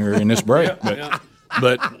restroom here in this break.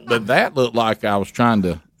 But that looked like I was trying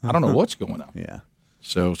to. I don't know what's going on. Yeah.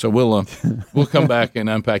 So we'll come back and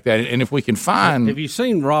unpack that. And if we can find, have you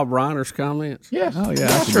seen Rob Reiner's comments? Yeah. Oh yeah,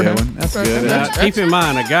 that's a good one. That's good. Now, keep in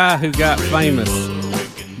mind, a guy who got famous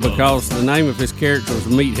because the name of his character was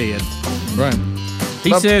Meathead. Right.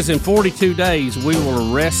 He says in 42 days we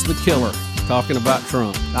will arrest the killer. Talking about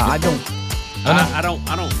Trump. I don't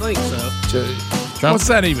think so. Trump? What's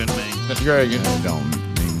that even mean? Greg, don't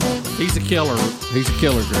mean. He's a killer. He's a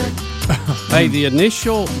killer, Greg. Hey, the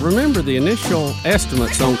initial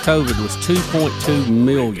estimates on COVID was 2.2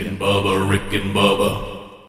 million. Rick and Bubba.